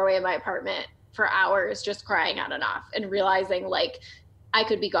doorway of my apartment for hours, just crying on and off and realizing I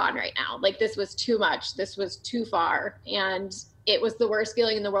could be gone right now. This was too much. This was too far. And it was the worst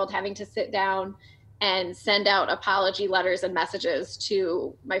feeling in the world, having to sit down and send out apology letters and messages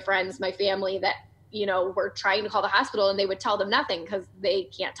to my friends, my family that, were trying to call the hospital, and they would tell them nothing because they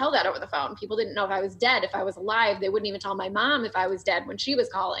can't tell that over the phone. People didn't know if I was dead, if I was alive. They wouldn't even tell my mom if I was dead when she was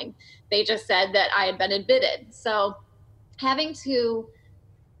calling. They just said that I had been admitted. So having to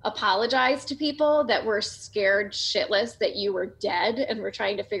apologize to people that were scared shitless that you were dead and were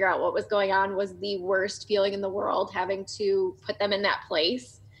trying to figure out what was going on was the worst feeling in the world, having to put them in that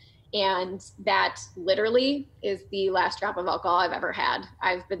place. And that literally is the last drop of alcohol I've ever had.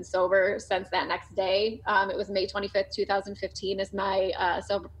 I've been sober since that next day. It was May 25th, 2015 is my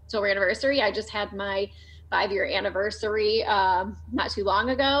sober anniversary. I just had my 5-year anniversary not too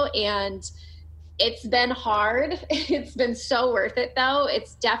long ago. And it's been hard. It's been so worth it, though.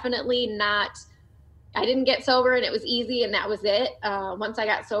 It's definitely not, I didn't get sober and it was easy and that was it. Once I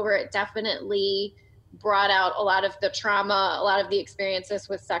got sober, it definitely brought out a lot of the trauma, a lot of the experiences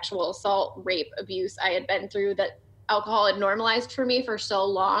with sexual assault, rape, abuse I had been through that alcohol had normalized for me for so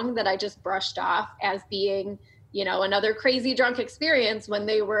long that I just brushed off as being, another crazy drunk experience, when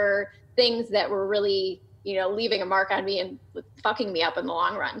they were things that were really, leaving a mark on me and fucking me up in the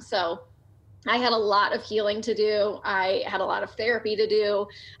long run. So I had a lot of healing to do. I had a lot of therapy to do.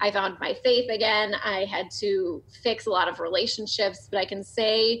 I found my faith again. I had to fix a lot of relationships, but I can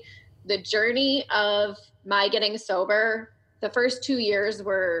say the journey of my getting sober, the first 2 years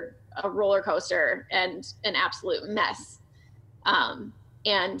were a roller coaster and an absolute mess.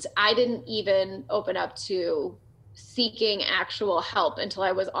 And I didn't even open up to seeking actual help until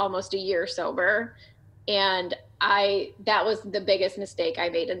I was almost a year sober. And that was the biggest mistake I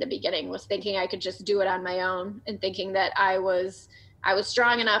made in the beginning, was thinking I could just do it on my own, and thinking that I was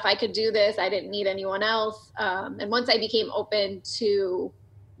strong enough, I could do this, I didn't need anyone else. And once I became open to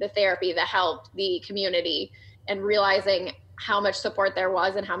the therapy, the help, the community, and realizing how much support there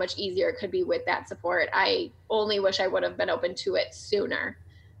was and how much easier it could be with that support, I only wish I would have been open to it sooner.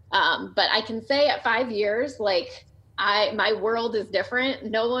 But I can say at 5 years, like, my world is different.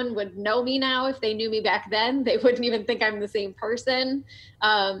 No one would know me now. If they knew me back then, they wouldn't even think I'm the same person.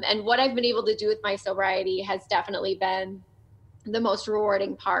 And what I've been able to do with my sobriety has definitely been the most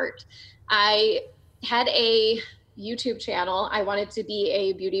rewarding part. I had a YouTube channel. I wanted to be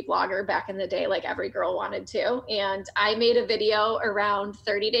a beauty blogger back in the day, like every girl wanted to. And I made a video around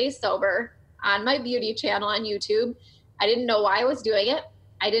 30 days sober on my beauty channel on YouTube. I didn't know why I was doing it.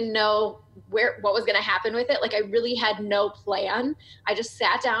 I didn't know what was going to happen with it. Like, I really had no plan. I just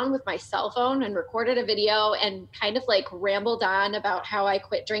sat down with my cell phone and recorded a video and kind of like rambled on about how I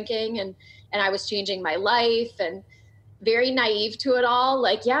quit drinking and I was changing my life, and very naive to it all.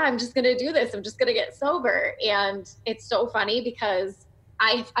 Like, yeah, I'm just going to do this. I'm just going to get sober. And it's so funny because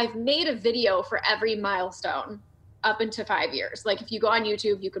I've made a video for every milestone up into 5 years. Like, if you go on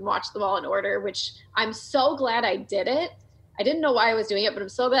YouTube, you can watch them all in order, which I'm so glad I did it. I didn't know why I was doing it, but I'm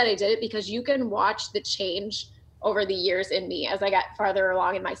so glad I did it, because you can watch the change over the years in me as I got farther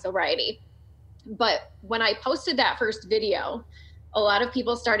along in my sobriety. But when I posted that first video, a lot of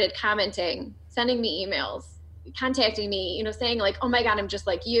people started commenting, sending me emails, contacting me, you know, saying like, oh my God, I'm just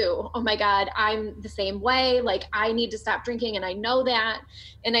like you. Oh my God, I'm the same way. Like, I need to stop drinking, and I know that.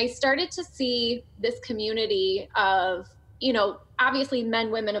 And I started to see this community of, you know, obviously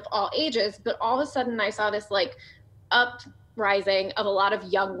men, women of all ages, but all of a sudden I saw this like uprising of a lot of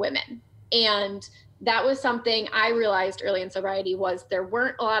young women. And that was something I realized early in sobriety, was there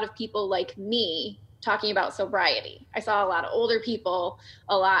weren't a lot of people like me talking about sobriety. I saw a lot of older people,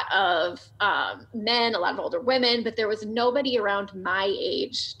 a lot of men, a lot of older women, but there was nobody around my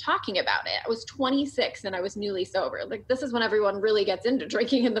age talking about it. I was 26 and I was newly sober. Like, this is when everyone really gets into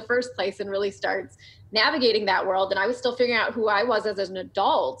drinking in the first place and really starts navigating that world. And I was still figuring out who I was as an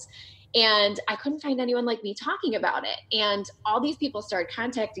adult. And I couldn't find anyone like me talking about it. And all these people started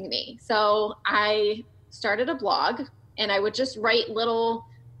contacting me. So I started a blog, and I would just write little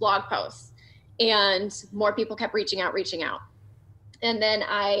blog posts, and more people kept reaching out. And then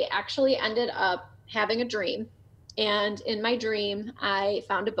I actually ended up having a dream. And in my dream, I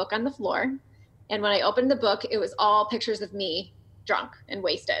found a book on the floor. And when I opened the book, it was all pictures of me drunk and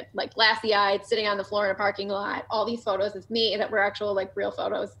wasted, like glassy-eyed, sitting on the floor in a parking lot, all these photos of me that were actual like real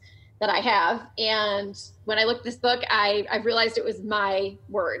photos that I have. And when I looked at this book, I realized it was my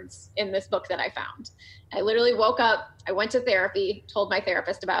words in this book that I found. I literally woke up, I went to therapy, told my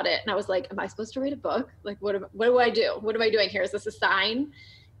therapist about it. And I was like, am I supposed to write a book? Like, what do I do? What am I doing here? Is this a sign?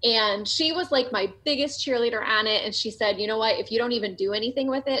 And she was like my biggest cheerleader on it. And she said, you know what, if you don't even do anything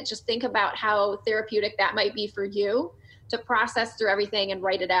with it, just think about how therapeutic that might be for you to process through everything and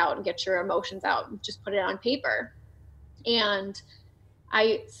write it out and get your emotions out and just put it on paper. And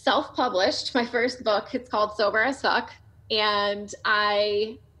I self-published my first book. It's called Sober as Fuck. And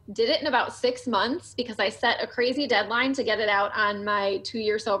I did it in about 6 months because I set a crazy deadline to get it out on my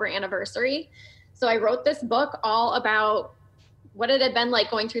 2-year sober anniversary. So I wrote this book all about what it had been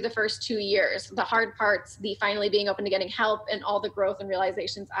like going through the first 2 years, the hard parts, the finally being open to getting help, and all the growth and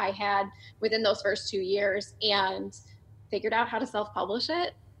realizations I had within those first 2 years, and figured out how to self-publish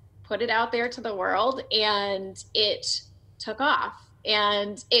it, put it out there to the world, and it took off.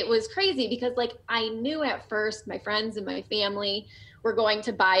 And it was crazy because like I knew at first my friends and my family were going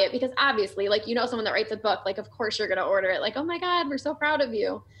to buy it, because obviously, like, you know, someone that writes a book, like, of course you're going to order it. Like, oh my God, we're so proud of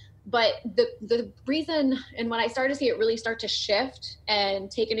you. But the reason, and when I started to see it really start to shift and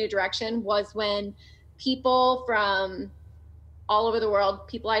take a new direction, was when people from all over the world,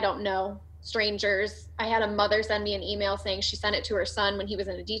 people I don't know, strangers. I had a mother send me an email saying she sent it to her son when he was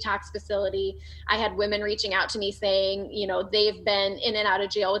in a detox facility. I had women reaching out to me saying, you know, they've been in and out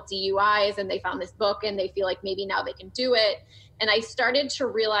of jail with DUIs and they found this book and they feel like maybe now they can do it. And I started to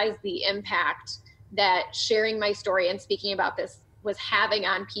realize the impact that sharing my story and speaking about this was having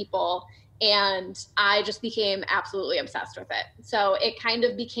on people. And I just became absolutely obsessed with it. So it kind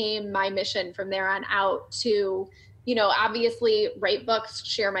of became my mission from there on out to, you know, obviously write books,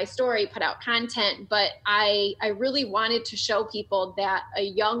 share my story, put out content. But I really wanted to show people that a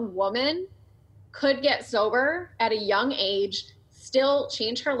young woman could get sober at a young age, still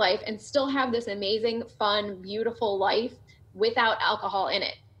change her life, and still have this amazing, fun, beautiful life without alcohol in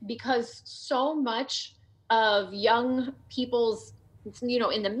it. Because so much of young people's,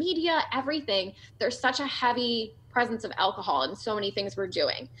 in the media, everything, there's such a heavy presence of alcohol in so many things we're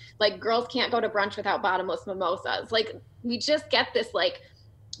doing. Like, girls can't go to brunch without bottomless mimosas. Like, we just get this like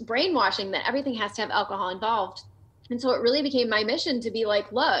brainwashing that everything has to have alcohol involved. And so it really became my mission to be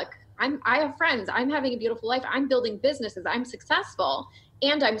like, look, I have friends, I'm having a beautiful life, I'm building businesses, I'm successful,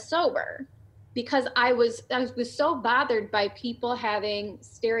 and I'm sober. Because I was so bothered by people having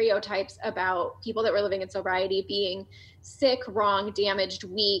stereotypes about people that were living in sobriety being sick, wrong, damaged,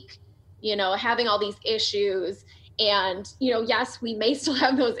 weak, having all these issues. And, yes, we may still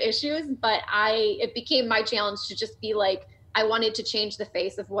have those issues, but it became my challenge to just be like, I wanted to change the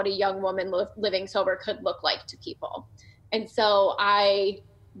face of what a young woman living sober could look like to people. And so I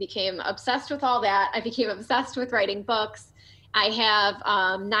became obsessed with all that. I became obsessed with writing books. I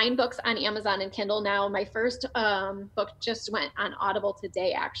have 9 books on Amazon and Kindle now. My first book just went on Audible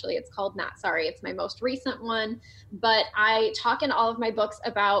today, actually. It's called Not Sorry. It's my most recent one. But I talk in all of my books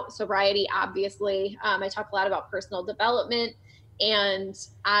about sobriety, obviously. I talk a lot about personal development. And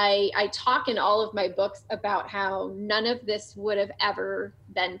I talk in all of my books about how none of this would have ever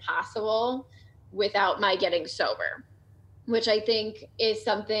been possible without my getting sober, which I think is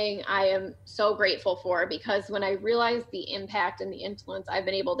something I am so grateful for, because when I realized the impact and the influence I've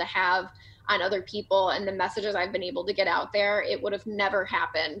been able to have on other people and the messages I've been able to get out there, it would have never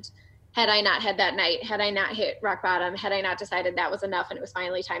happened had I not had that night, had I not hit rock bottom, had I not decided that was enough and it was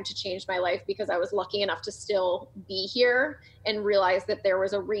finally time to change my life, because I was lucky enough to still be here and realize that there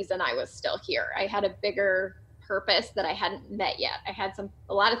was a reason I was still here. I had a bigger purpose that I hadn't met yet. I had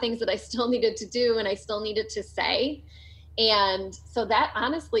a lot of things that I still needed to do and I still needed to say. And so that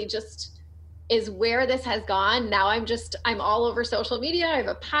honestly just is where this has gone. Now I'm all over social media. I have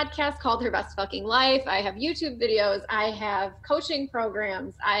a podcast called Her Best Fucking Life. I have YouTube videos. I have coaching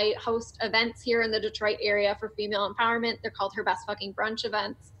programs. I host events here in the Detroit area for female empowerment. They're called Her Best Fucking Brunch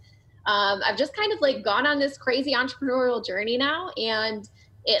events. I've just kind of like gone on this crazy entrepreneurial journey now. And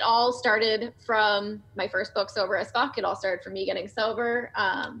it all started from my first book, Sober as Fuck. It all started from me getting sober.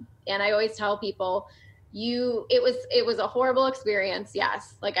 And I always tell people, it was a horrible experience.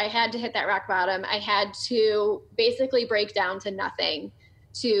 Yes. Like, I had to hit that rock bottom. I had to basically break down to nothing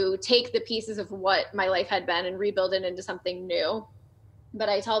to take the pieces of what my life had been and rebuild it into something new. But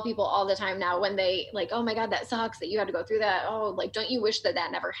I tell people all the time now, when they like, oh my God, that sucks that you had to go through that. Oh, like, don't you wish that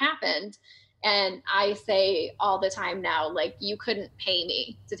never happened? And I say all the time now, like, you couldn't pay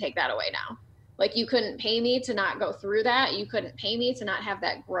me to take that away now. Like, you couldn't pay me to not go through that. You couldn't pay me to not have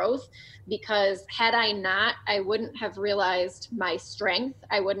that growth, because had I not, I wouldn't have realized my strength.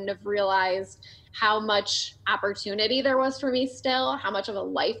 I wouldn't have realized how much opportunity there was for me still, how much of a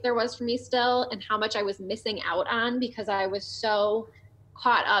life there was for me still, and how much I was missing out on because I was so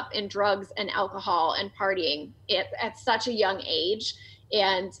caught up in drugs and alcohol and partying at such a young age.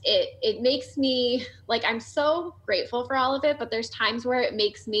 And it makes me like, I'm so grateful for all of it, but there's times where it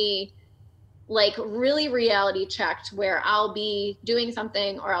makes me like really reality checked, where I'll be doing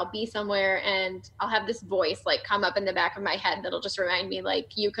something or I'll be somewhere and I'll have this voice like come up in the back of my head that'll just remind me,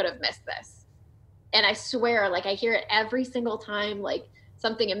 like, you could have missed this. And I swear, like, I hear it every single time, like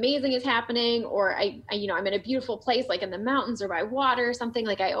something amazing is happening, or I'm in a beautiful place, like in the mountains or by water or something.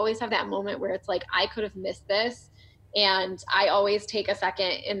 Like, I always have that moment where it's like, I could have missed this. And I always take a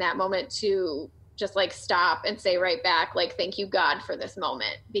second in that moment to just like stop and say right back, like, thank you, God, for this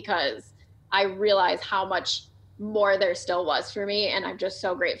moment, because I realize how much more there still was for me. And I'm just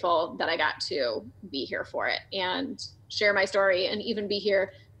so grateful that I got to be here for it and share my story, and even be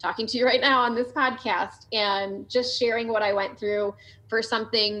here talking to you right now on this podcast and just sharing what I went through for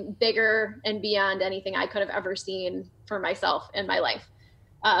something bigger and beyond anything I could have ever seen for myself in my life.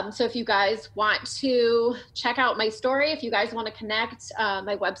 So if you guys want to check out my story, if you guys want to connect,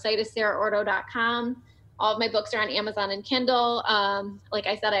 my website is saraordo.com. All of my books are on Amazon and Kindle. Like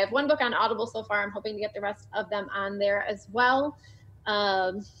I said, I have 1 book on Audible so far. I'm hoping to get the rest of them on there as well.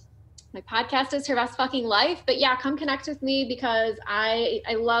 My podcast is Her Best Fucking Life. But yeah, come connect with me, because I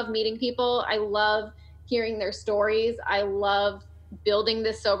love meeting people. I love hearing their stories. I love building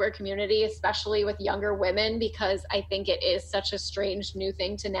this sober community, especially with younger women, because I think it is such a strange new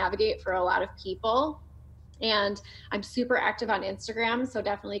thing to navigate for a lot of people. And I'm super active on Instagram, so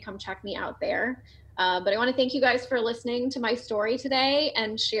definitely come check me out there. But I want to thank you guys for listening to my story today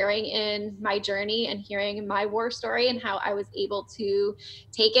and sharing in my journey and hearing my war story and how I was able to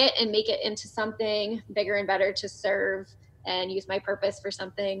take it and make it into something bigger and better to serve and use my purpose for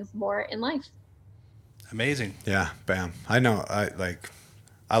something more in life. Amazing. Yeah, bam. I know. I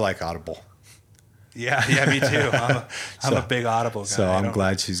like Audible. Yeah, me too. I'm a big Audible guy. So I'm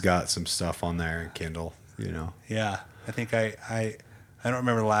glad she's got some stuff on there in Kindle. you know. Yeah, I think I don't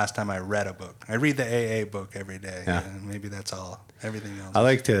remember the last time I read a book. I read the AA book every day. Yeah. And maybe that's all. Everything else. I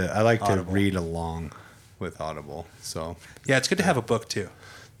like to Audible. read along with Audible. So Yeah, it's good to have a book too.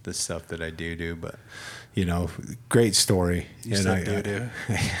 the stuff that I do, but you know, great story. You still do.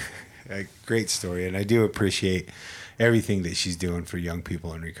 A great story, and I do appreciate everything that she's doing for young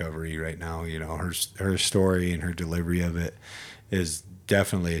people in recovery right now. You know, her story and her delivery of it is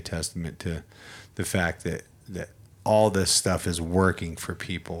definitely a testament to the fact that all this stuff is working for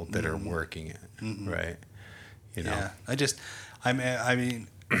people that are working it, right? You know, Yeah, I mean,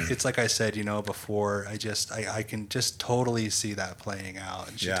 it's like I said, you know, before. I can just totally see that playing out.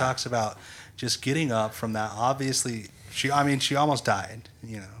 And she talks about just getting up from that. Obviously, she almost died,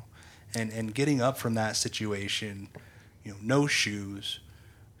 you know, and getting up from that situation, you know, no shoes,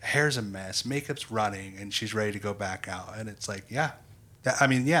 hair's a mess, makeup's running, and she's ready to go back out. And it's like, that's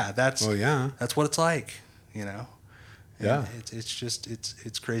what it's like, you know. And yeah,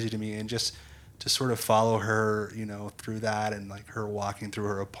 it's crazy to me, and just to sort of follow her, you know, through that, and like her walking through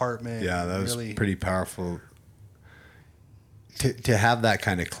her apartment. Yeah, that was really pretty powerful. To have that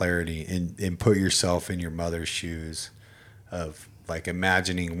kind of clarity and put yourself in your mother's shoes of like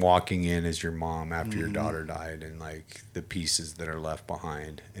imagining walking in as your mom after your daughter died, and like the pieces that are left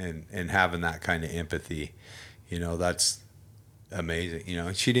behind, and having that kind of empathy, you know, that's amazing. You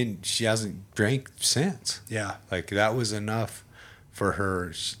know, she hasn't drank since. Yeah. Like that was enough for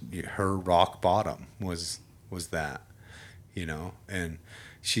her. Her rock bottom was that, you know. And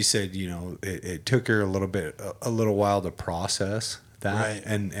she said, you know, it took her a little while to process that. Right.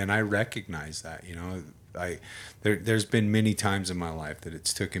 And I recognize that, you know. There's been many times in my life that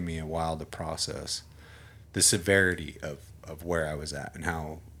it's taken me a while to process the severity of where I was at and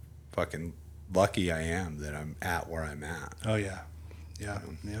how fucking lucky I am that I'm at where I'm at. Oh yeah.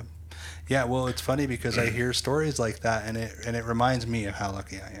 Yeah. Well, it's funny because I hear stories like that, and it reminds me of how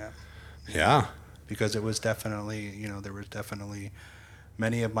lucky I am. Yeah. Because it was definitely, you know, there was definitely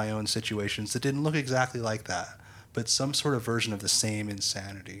many of my own situations that didn't look exactly like that, but some sort of version of the same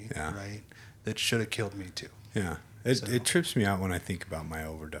insanity, right? That should have killed me too. Yeah. It trips me out when I think about my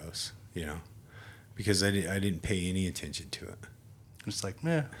overdose, you know, because I didn't pay any attention to it. It's like,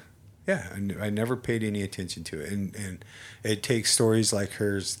 meh. Yeah, I never paid any attention to it, and it takes stories like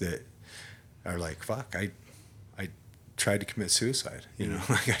hers that are like, fuck, I tried to commit suicide, you know,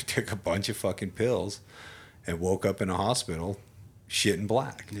 like I took a bunch of fucking pills and woke up in a hospital shit in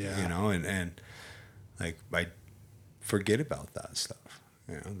black, you know, and like I forget about that stuff,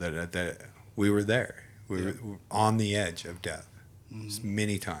 you know, that we were there, we were on the edge of death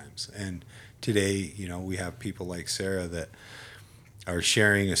many times, and today, you know, we have people like Sarah that are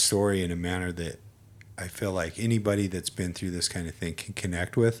sharing a story in a manner that I feel like anybody that's been through this kind of thing can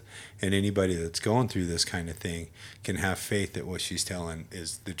connect with, and anybody that's going through this kind of thing can have faith that what she's telling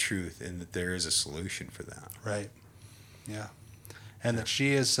is the truth and that there is a solution for that. Right. Yeah. And that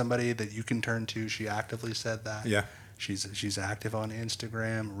she is somebody that you can turn to. She actively said that. Yeah. She's active on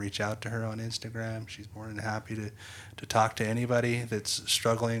Instagram. Reach out to her on Instagram. She's more than happy to talk to anybody that's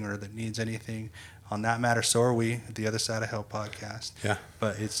struggling or that needs anything. On that matter, so are we at the Other Side of Hell podcast. Yeah.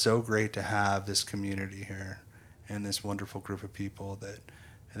 But it's so great to have this community here and this wonderful group of people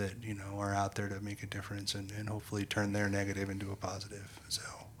that you know are out there to make a difference and hopefully turn their negative into a positive.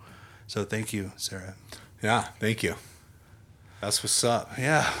 So thank you, Sarah. Yeah, thank you. That's what's up.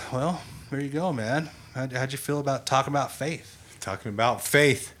 Yeah, well, there you go, man. How'd you feel about talking about faith? Talking about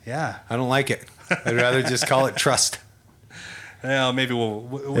faith. Yeah. I don't like it. I'd rather just call it trust. Well, maybe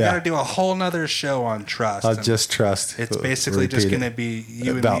we got to do a whole nother show on trust. I'll just trust. It's basically just going to be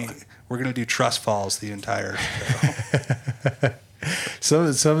you and me. We're going to do trust falls the entire show.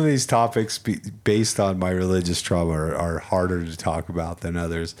 Some of these topics based on my religious trauma are harder to talk about than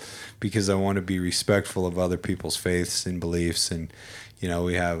others because I want to be respectful of other people's faiths and beliefs. And you know,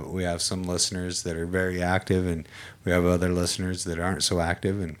 we have some listeners that are very active, and we have other listeners that aren't so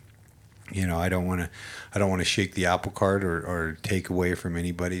active. And you know, I don't want to shake the apple cart or take away from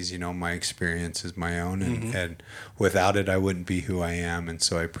anybody's. You know, my experience is my own, and without it, I wouldn't be who I am. And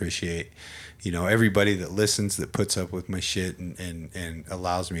so I appreciate, you know, everybody that listens, that puts up with my shit and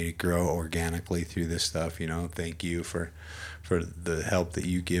allows me to grow organically through this stuff. You know, thank you for the help that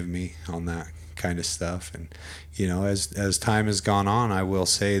you give me on that kind of stuff. And you know, as time has gone on, I will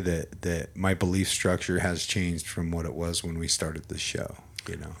say that my belief structure has changed from what it was when we started the show.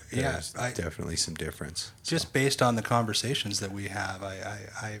 You know, there's definitely some difference. Just based on the conversations that we have,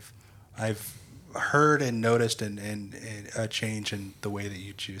 I've heard and noticed and a change in the way that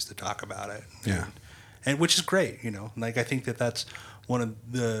you choose to talk about it. Yeah. And which is great, you know. Like I think that's one of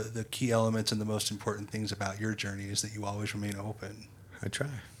the key elements and the most important things about your journey is that you always remain open. I try.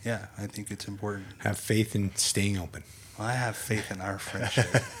 Yeah, I think it's important. Have faith in staying open. I have faith in our friendship.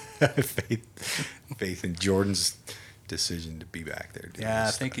 faith in Jordan's decision to be back there. Yeah,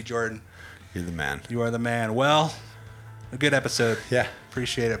 thank you, Jordan. You're the man. You are the man. Well, a good episode. Yeah.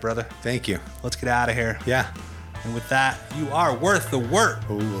 Appreciate it, brother. Thank you. Let's get out of here. Yeah. And with that, you are worth the work.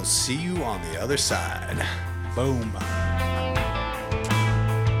 We will see you on the other side. Boom.